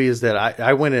that movie is that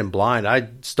I went in blind. I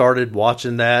started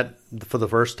watching that for the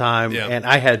first time, and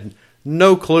I had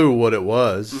no clue what it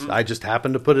was. Mm-hmm. I just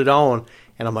happened to put it on,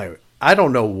 and I'm like, I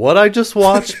don't know what I just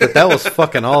watched, but that was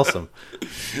fucking awesome.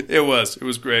 It was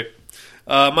great.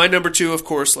 My number 2, of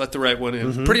course, Let the Right One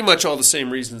In. Mm-hmm. Pretty much all the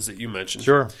same reasons that you mentioned.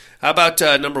 Sure. How about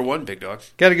number 1, Big Dog?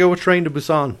 Got to go with Train to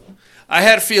Busan. I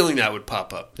had a feeling that would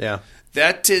pop up. Yeah.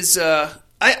 That is, I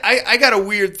got a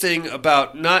weird thing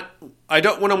about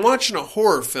when I'm watching a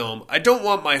horror film, I don't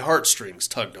want my heartstrings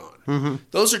tugged on. Mm-hmm.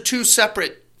 Those are two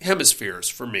separate hemispheres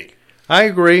for me. I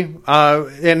agree.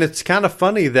 And it's kind of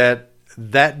funny that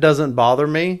doesn't bother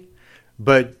me,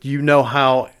 but you know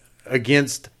how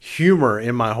against humor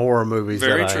in my horror movies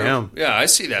Very that true. I am. Yeah, I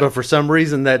see that. But for some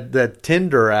reason, that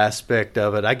tender aspect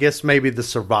of it, I guess maybe the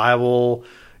survival,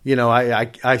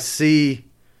 I see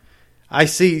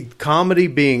comedy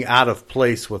being out of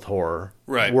place with horror.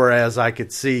 Right. Whereas I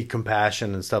could see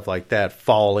compassion and stuff like that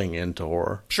falling into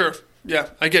horror. Sure. Yeah,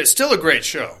 I get it. Still a great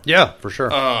show. Yeah, for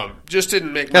sure. Just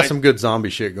didn't make Got some good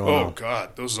zombie shit going on. Oh,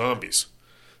 God, those zombies.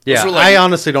 Yeah, I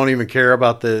honestly don't even care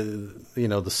about the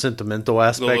sentimental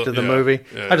aspect of the movie.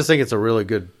 Yeah. I just think it's a really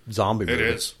good zombie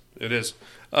movie. It is.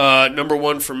 Number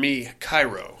 1 for me,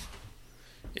 Cairo.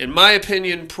 In my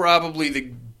opinion, probably the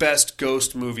best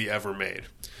ghost movie ever made.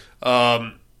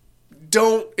 Have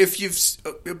you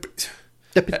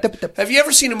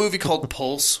ever seen a movie called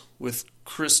Pulse with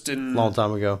Kristen? Long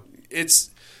time ago.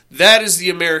 That is the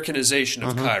Americanization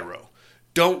of Cairo.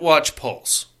 Don't watch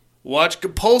Pulse.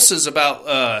 Pulse is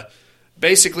about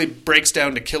basically breaks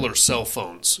down to killer cell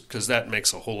phones because that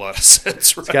makes a whole lot of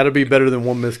sense. Right? It's got to be better than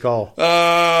One Missed Call.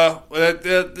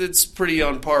 It's pretty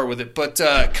on par with it, but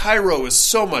Cairo is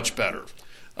so much better.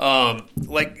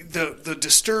 Like the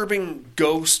disturbing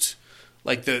ghost.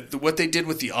 Like what they did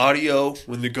with the audio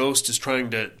when the ghost is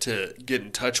trying to get in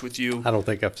touch with you. I don't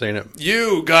think I've seen it.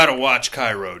 You gotta watch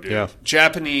Cairo, dude. Yeah.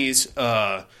 Japanese,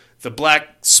 the black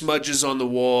smudges on the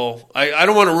wall. I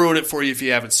don't want to ruin it for you if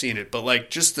you haven't seen it, but like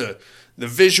just the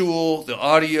visual, the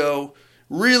audio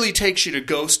really takes you to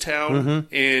Ghost Town,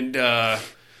 and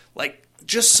like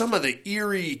just some of the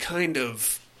eerie kind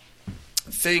of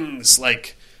things.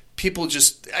 Like people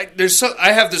just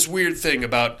I have this weird thing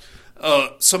about.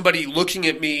 Somebody looking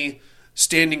at me,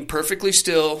 standing perfectly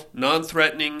still,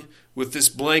 non-threatening, with this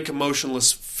blank,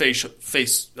 emotionless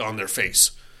face on their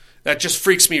face. That just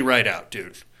freaks me right out,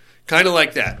 dude. Kind of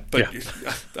like that. But yeah.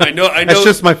 I know. That's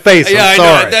just my face. I'm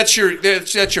sorry.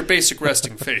 That's your basic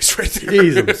resting face right there.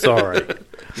 Jeez, I'm sorry.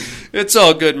 It's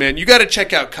all good, man. You got to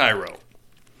check out Cairo.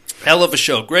 Hell of a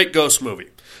show. Great ghost movie.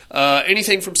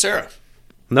 Anything from Sarah?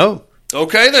 No.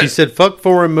 Okay, then. She said, fuck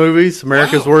foreign movies.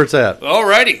 America's where it's at. All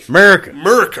righty. America.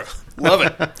 Love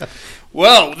it.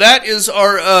 Well, that is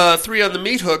our 3 on the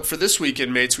meat hook for this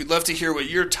weekend, mates. We'd love to hear what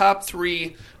your top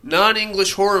 3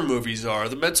 non-English horror movies are.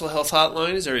 The mental health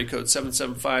hotline is area code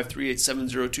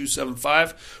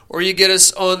 775-387-0275. Or you get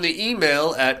us on the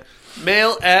email at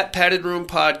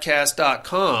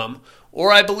mail@paddedroompodcast.com.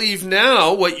 Or I believe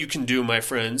now what you can do, my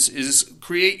friends, is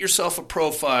create yourself a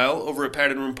profile over at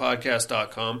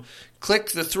paddedroompodcast.com.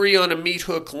 Click the 3 on a meat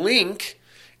hook link,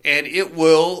 and it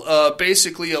will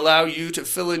basically allow you to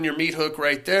fill in your meat hook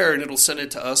right there, and it'll send it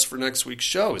to us for next week's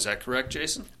show. Is that correct,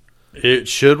 Jason? It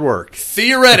should work.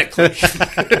 Theoretically.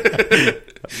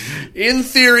 In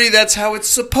theory, that's how it's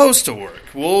supposed to work.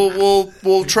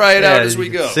 We'll try it out as we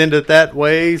go. Send it that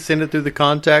way. Send it through the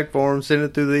contact form. Send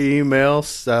it through the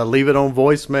emails. Leave it on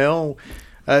voicemail.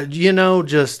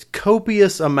 Just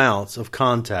copious amounts of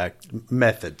contact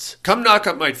methods. Come knock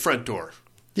up my front door.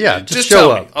 Yeah, just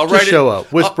show up. I'll write show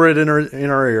up. Whisper it in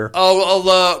our ear.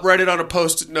 I'll write it on a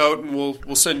Post-it note, and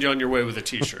we'll send you on your way with a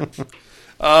T-shirt.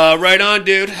 Right on,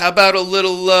 dude. How about a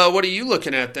little? What are you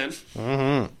looking at then?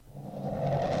 Mm-hmm.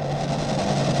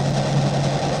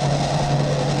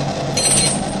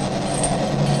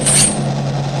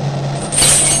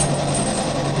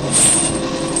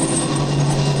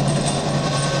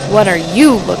 What are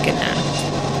you looking at?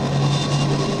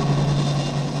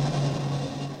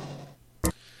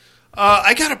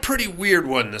 I got a pretty weird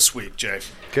one this week, Jay.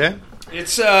 Okay.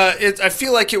 I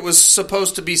feel like it was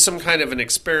supposed to be some kind of an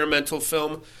experimental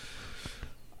film.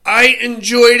 I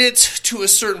enjoyed it to a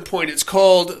certain point. It's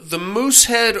called The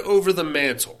Moosehead Over the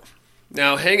Mantle.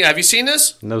 Now, have you seen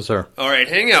this? No, sir. All right,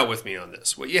 hang out with me on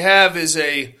this. What you have is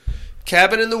a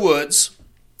cabin in the woods,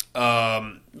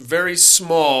 very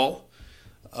small.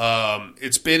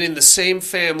 It's been in the same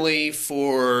family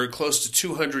for close to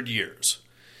 200 years.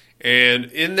 And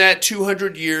in that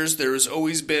 200 years, there has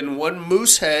always been one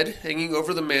moose head hanging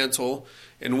over the mantle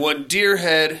and one deer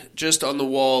head just on the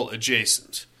wall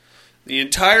adjacent. The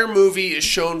entire movie is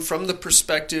shown from the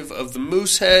perspective of the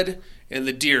moose head and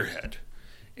the deer head.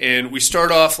 And we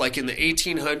start off like in the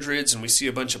 1800s and we see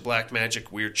a bunch of black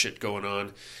magic weird shit going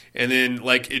on. And then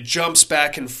like it jumps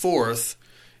back and forth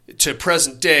to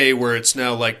present day where it's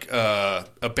now like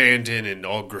abandoned and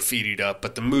all graffitied up,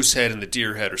 but the moose head and the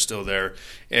deer head are still there.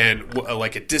 And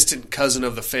like a distant cousin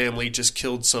of the family just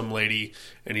killed some lady,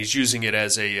 and he's using it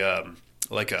as a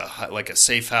like a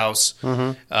safe house.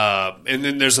 Mm-hmm. And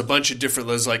then there's a bunch of different.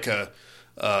 There's like in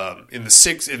the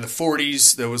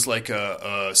 40s there was like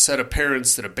a set of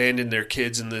parents that abandoned their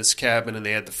kids in this cabin and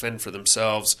they had to fend for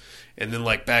themselves. And then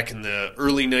like back in the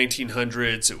early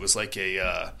 1900s, it was like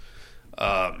a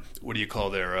what do you call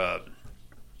their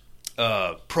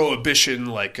prohibition,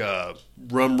 like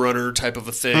rum runner type of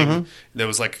a thing. Mm-hmm. There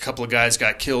was like a couple of guys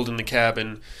got killed in the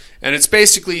cabin, and it's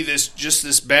basically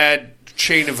this bad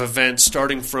chain of events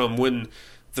starting from when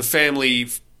the family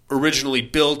originally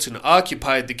built and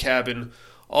occupied the cabin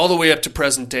all the way up to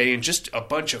present day, and just a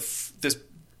bunch of this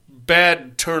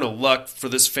bad turn of luck for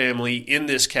this family in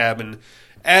this cabin,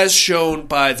 as shown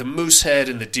by the moose head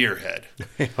and the deer head.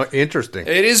 Interesting.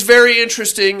 It is very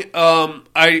interesting.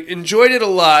 I enjoyed it a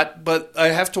lot, but I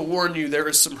have to warn you, there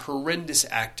is some horrendous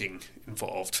acting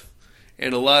involved.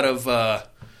 And a lot of,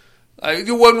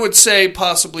 one would say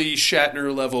possibly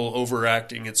Shatner-level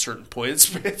overacting at certain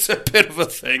points. It's a bit of a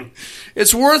thing.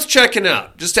 It's worth checking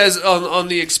out, just as on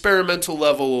the experimental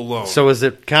level alone. So is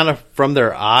it kind of from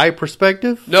their eye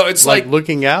perspective? No, it's like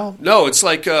looking out? No, it's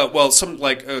like,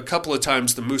 a couple of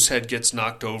times the moose head gets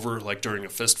knocked over, like during a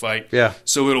fist fight. Yeah.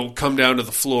 So it'll come down to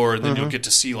the floor, and then you'll get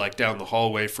to see, like, down the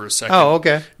hallway for a second. Oh,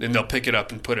 okay. Then they'll pick it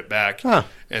up and put it back. Huh.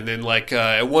 And then, like,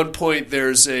 at one point,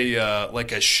 there's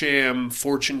a sham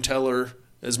fortune teller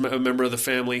as a member of the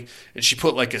family, and she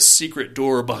put, like, a secret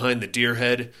door behind the deer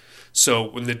head. So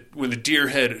when the deer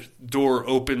head door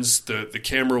opens, the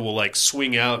camera will, like,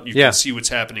 swing out, and you can see what's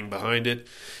happening behind it.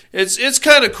 It's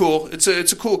kind of cool. It's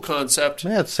a cool concept.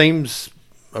 Yeah, it seems,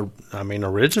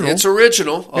 original. It's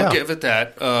original. I'll give it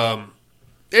that.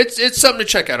 It's something to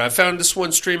check out. I found this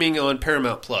one streaming on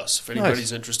Paramount Plus. If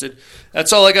anybody's interested,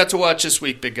 that's all I got to watch this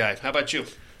week, big guy. How about you?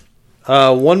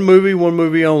 One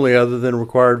movie only, other than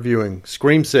required viewing.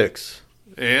 Scream 6.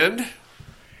 And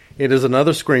it is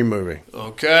another Scream movie.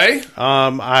 Okay.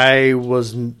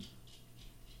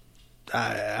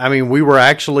 We were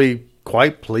actually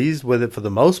quite pleased with it for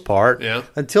the most part. Yeah.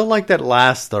 Until like that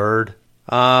last third.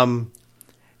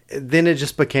 Then it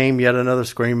just became yet another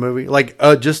Scream movie. Like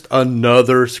just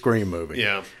another Scream movie.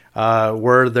 Yeah.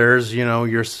 Where there's,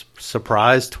 your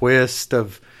surprise twist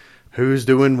of who's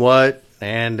doing what.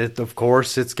 And of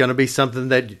course, it's going to be something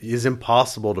that is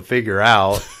impossible to figure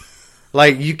out.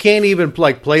 Like, you can't even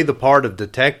play the part of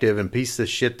detective and piece this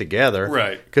shit together.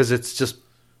 Right. Because it's just,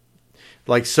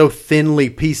 like, so thinly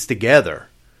pieced together.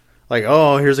 Like,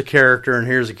 oh, here's a character and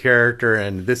here's a character,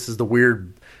 and this is the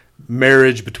weird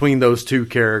marriage between those two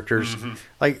characters. Mm-hmm.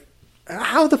 Like,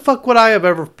 how the fuck would I have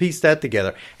ever pieced that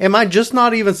together? Am I just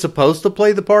not even supposed to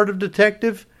play the part of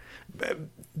detective?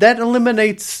 That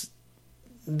eliminates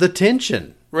the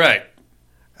tension. Right.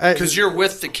 Because you're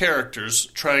with the characters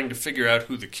trying to figure out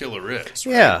who the killer is.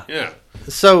 Right? Yeah. Yeah.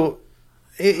 So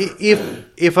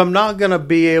if I'm not going to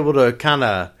be able to kind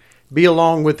of be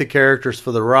along with the characters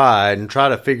for the ride and try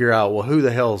to figure out, well, who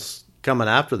the hell's coming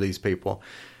after these people,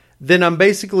 then I'm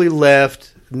basically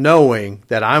left knowing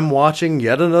that I'm watching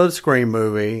yet another Scream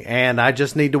movie, and I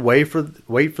just need to wait for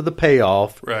the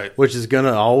payoff, right? Which is going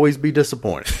to always be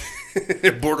disappointing.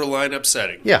 Borderline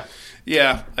upsetting. Yeah.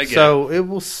 Yeah, I get it. So it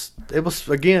was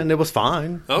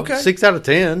fine. Okay. 6 out of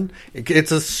 10.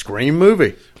 It's a Scream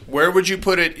movie. Where would you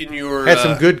put it in your... Had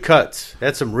some good cuts.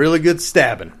 Had some really good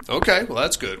stabbing. Okay, well,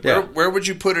 that's good. Yeah. Where would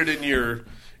you put it in your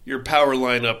power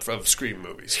lineup of Scream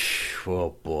movies?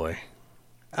 Oh, boy.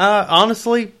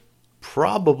 Honestly,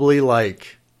 probably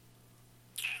like...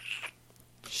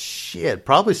 Shit,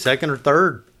 probably second or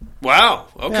third. Wow,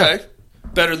 okay. Yeah.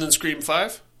 Better than Scream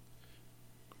 5?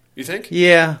 You think?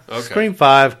 Yeah. Okay. Scream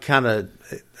 5 kind of...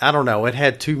 I don't know. It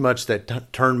had too much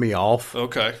that turned me off.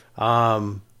 Okay.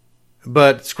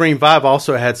 But Scream 5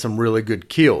 also had some really good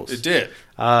kills. It did.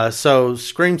 So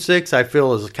Scream 6, I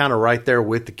feel, is kind of right there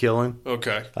with the killing.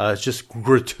 Okay. It's just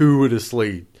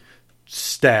gratuitously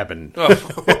stabbing.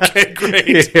 Oh, okay,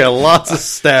 great. Yeah, lots of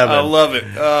stabbing. I love it.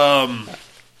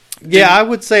 I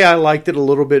would say I liked it a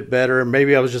little bit better.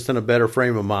 Maybe I was just in a better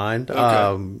frame of mind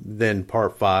than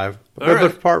Part 5.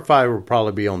 But Part 5 will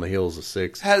probably be on the heels of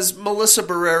 6. Has Melissa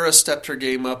Barrera stepped her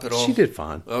game up at all? She did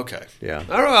fine. Okay. Yeah.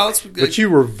 All right, that's good. But you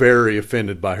were very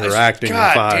offended by her acting in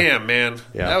 5. God damn, man.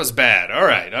 Yeah. That was bad. All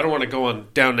right. I don't want to go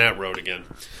down that road again.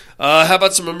 How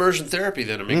about some immersion therapy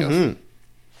then, amigos? Mm-hmm.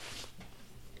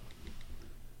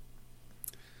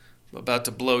 I'm about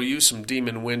to blow you some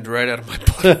demon wind right out of my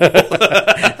butt.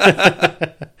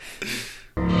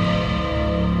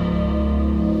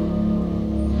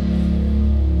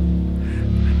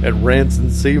 That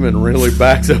rancid semen really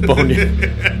backs up on you.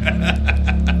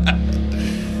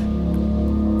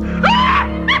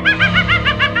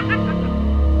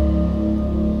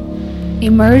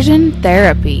 Immersion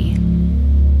therapy.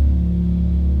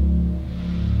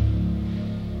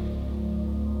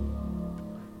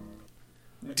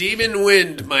 Demon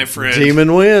Wind, my friend.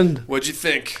 Demon Wind. What'd you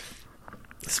think?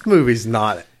 This movie's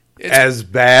not as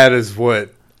bad as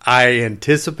what I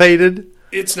anticipated.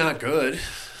 It's not good.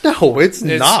 No, it's not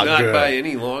good. It's not by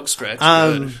any long stretch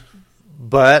good.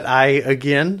 But I,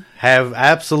 again, have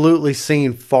absolutely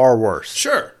seen far worse.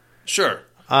 Sure.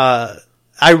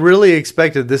 I really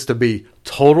expected this to be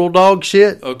total dog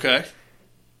shit. Okay.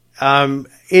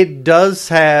 It does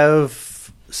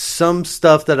have some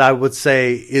stuff that I would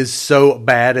say is so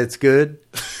bad it's good.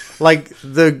 Like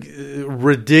the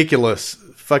ridiculous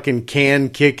fucking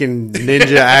can-kicking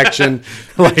ninja action.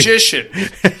 Magician.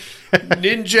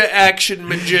 Ninja action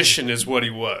magician is what he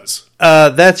was.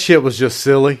 That shit was just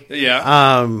silly.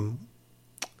 Yeah.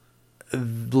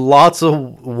 Lots of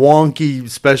wonky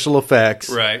special effects.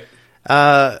 Right.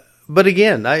 But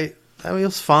again, I mean, it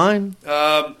was fine.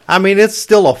 I mean, it's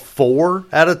still a 4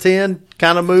 out of 10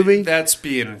 kind of movie. That's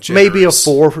being generous. Maybe a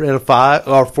 4 and a 5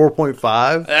 or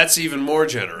 4.5. That's even more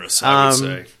generous, I would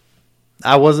say.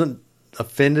 I wasn't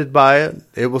offended by it.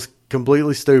 It was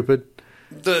completely stupid.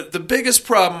 The biggest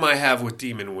problem I have with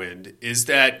Demon Wind is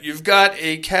that you've got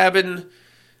a cabin.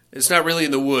 It's not really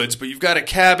in the woods, but you've got a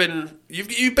cabin.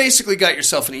 You basically got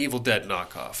yourself an Evil Dead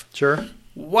knockoff. Sure.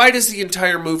 Why does the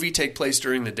entire movie take place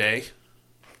during the day?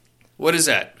 What is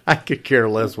that? I could care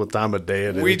less what time of day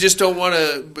it is. We just don't want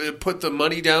to put the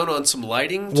money down on some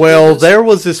lighting? Well, there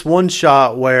was this one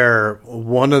shot where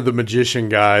one of the magician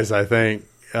guys, I think,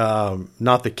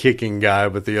 not the kicking guy,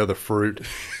 but the other fruit,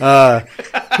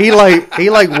 he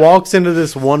walks into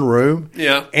this one room.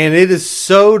 Yeah. And it is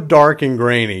so dark and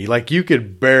grainy. Like, you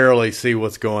could barely see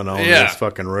what's going on in this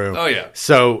fucking room. Oh, yeah.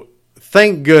 So,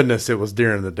 thank goodness it was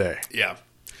during the day. Yeah.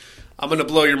 I'm going to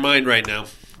blow your mind right now.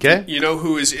 Okay. You know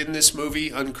who is in this movie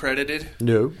uncredited?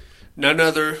 No. None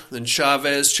other than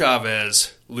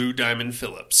Chavez, Lou Diamond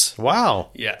Phillips. Wow.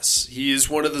 Yes. He is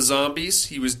one of the zombies.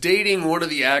 He was dating one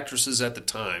of the actresses at the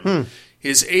time.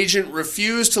 His agent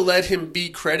refused to let him be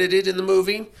credited in the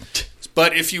movie.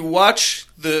 But if you watch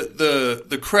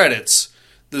the credits,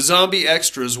 the zombie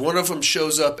extras, one of them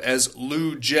shows up as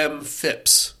Lou Gem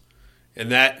Phipps.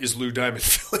 And that is Lou Diamond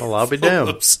Phillips. Well, I'll be damned.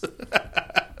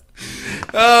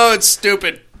 Oh, it's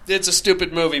stupid. It's a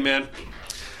stupid movie, man.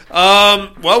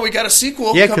 Well, we got a sequel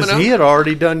coming out. Yeah, because he had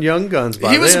already done Young Guns by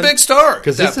then. He was a big star.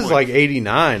 Because this is like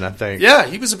 89, I think. Yeah,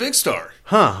 he was a big star.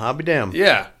 Huh, I'll be damned.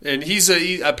 Yeah, and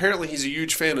apparently he's a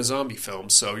huge fan of zombie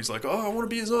films, so he's like, oh, I want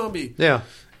to be a zombie. Yeah.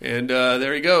 And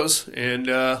there he goes. And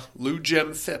Lou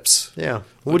Gem Phipps. Yeah.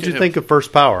 What did you think of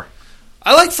First Power?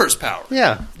 I like First Power.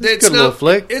 Yeah, it's a good little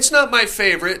flick. It's not my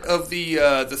favorite of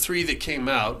the 3 that came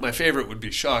out. My favorite would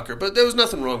be Shocker, but there was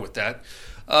nothing wrong with that.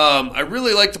 I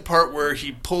really like the part where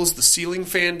he pulls the ceiling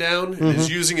fan down and is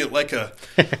using it like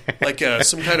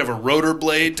some kind of a rotor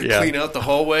blade to clean out the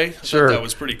hallway. I thought that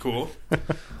was pretty cool.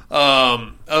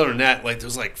 Other than that,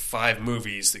 there's 5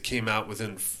 movies that came out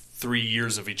within 3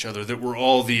 years of each other that were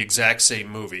all the exact same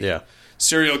movie. Yeah.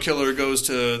 Serial killer goes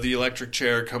to the electric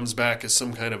chair, comes back as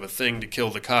some kind of a thing to kill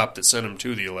the cop that sent him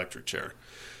to the electric chair.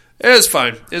 It's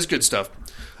fine. It's good stuff.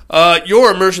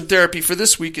 Your immersion therapy for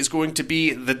this week is going to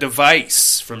be The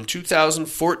Device from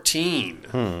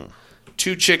 2014.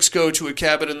 2 chicks go to a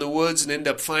cabin in the woods and end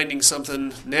up finding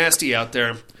something nasty out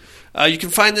there. You can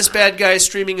find this bad guy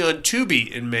streaming on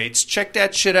Tubi, inmates. Check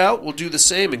that shit out. We'll do the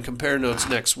same and compare notes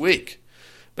next week.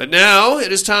 But now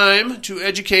it is time to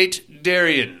educate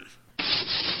Darian.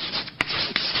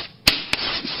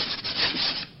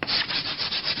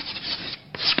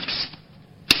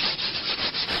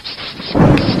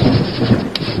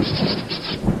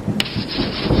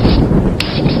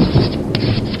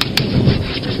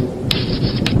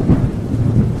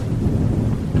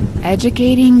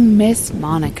 Educating Miss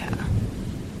Monica.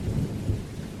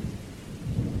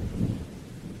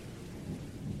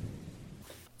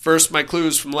 First, my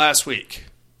clues from last week.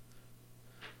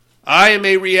 I am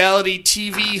a reality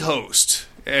TV host,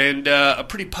 and a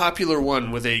pretty popular one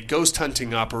with a ghost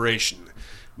hunting operation.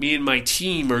 Me and my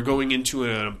team are going into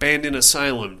an abandoned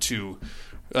asylum to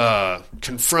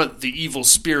confront the evil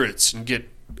spirits and get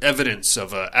evidence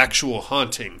of an actual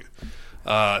haunting.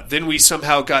 Then we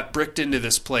somehow got bricked into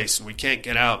this place, and we can't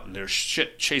get out, and there's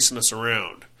shit chasing us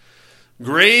around.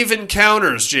 Grave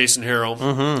Encounters, Jason Harrell.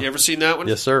 Mm-hmm. You ever seen that one?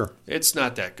 Yes, sir. It's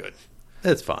not that good.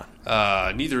 It's fine.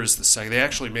 Neither is the second. They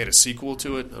actually made a sequel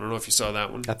to it. I don't know if you saw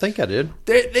that one. I think I did.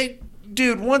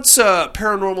 Dude, once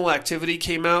Paranormal Activity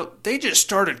came out, they just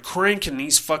started cranking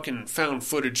these fucking found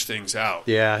footage things out.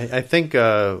 Yeah, I think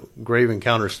Grave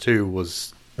Encounters 2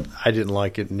 was... I didn't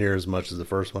like it near as much as the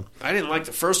first one. I didn't like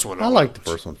the first one. I liked the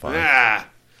first one fine.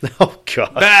 Oh,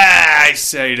 God. I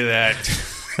say to that.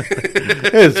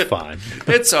 It's fine.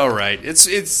 It's all right.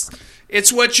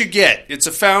 It's what you get. It's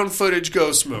a found footage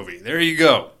ghost movie. There you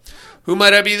go. Who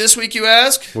might I be this week, you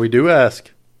ask? We do ask.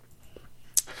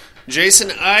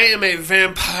 Jason, I am a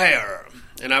vampire,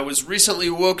 and I was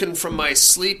recently woken from my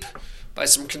sleep by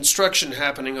some construction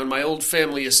happening on my old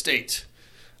family estate.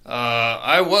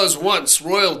 I was once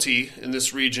royalty in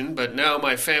this region, but now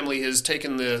my family has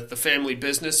taken the family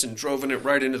business and driven it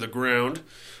right into the ground.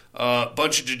 A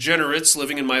bunch of degenerates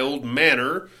living in my old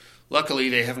manor. Luckily,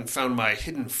 they haven't found my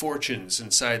hidden fortunes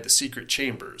inside the secret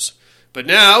chambers. But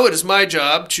now it is my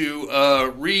job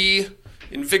to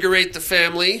reinvigorate the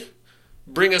family,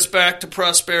 bring us back to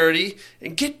prosperity,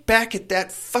 and get back at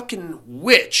that fucking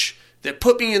witch that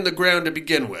put me in the ground to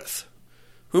begin with.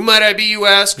 Who might I be, you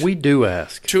ask? We do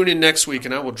ask. Tune in next week,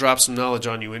 and I will drop some knowledge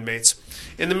on you, inmates.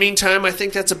 In the meantime, I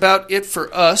think that's about it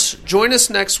for us. Join us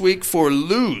next week for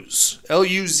Lose,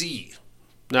 L-U-Z,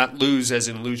 not lose as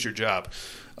in lose your job,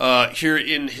 here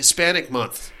in Hispanic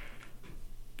Month,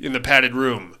 in the padded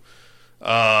room,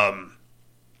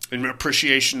 in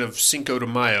appreciation of Cinco de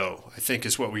Mayo, I think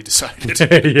is what we decided.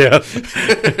 Yeah.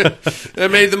 That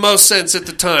made the most sense at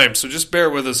the time, so just bear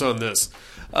with us on this.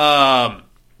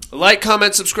 Like,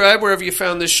 comment, subscribe wherever you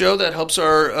found this show. That helps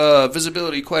our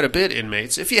visibility quite a bit,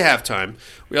 inmates, if you have time.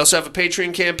 We also have a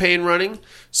Patreon campaign running.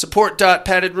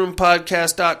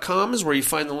 Support.paddedroompodcast.com is where you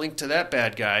find the link to that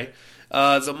bad guy.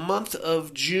 The month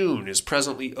of June is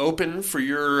presently open for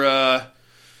your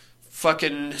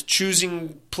fucking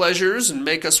choosing pleasures and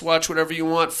make us watch whatever you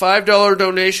want. $5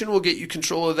 donation will get you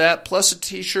control of that, plus a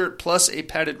t-shirt, plus a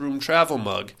Padded Room travel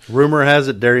mug. Rumor has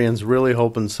it Darian's really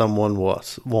hoping someone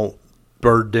won't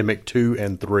Birdemic 2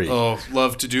 and 3. Oh,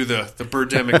 love to do the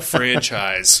Birdemic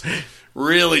franchise.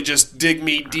 Really just dig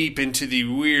me deep into the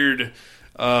weird,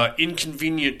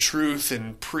 inconvenient truth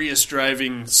and Prius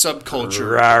driving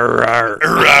subculture. Rawr,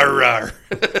 rawr.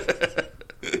 Rawr.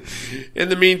 In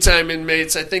the meantime,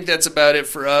 inmates, I think that's about it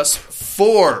for us.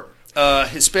 For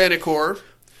Hispanic Horror.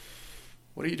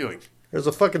 What are you doing? There's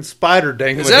a fucking spider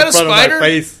dangling in front of my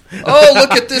face. Oh,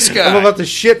 look at this guy. I'm about to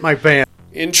shit my pants.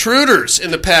 Intruders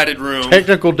in the padded room.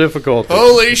 Technical difficulties.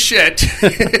 Holy shit.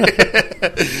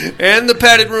 And the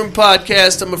Padded Room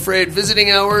podcast, I'm afraid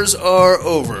visiting hours are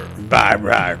over. Bye,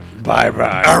 bye. Bye,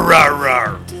 bye. Arr, arr,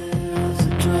 arr. There's a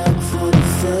drug for the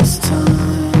first time.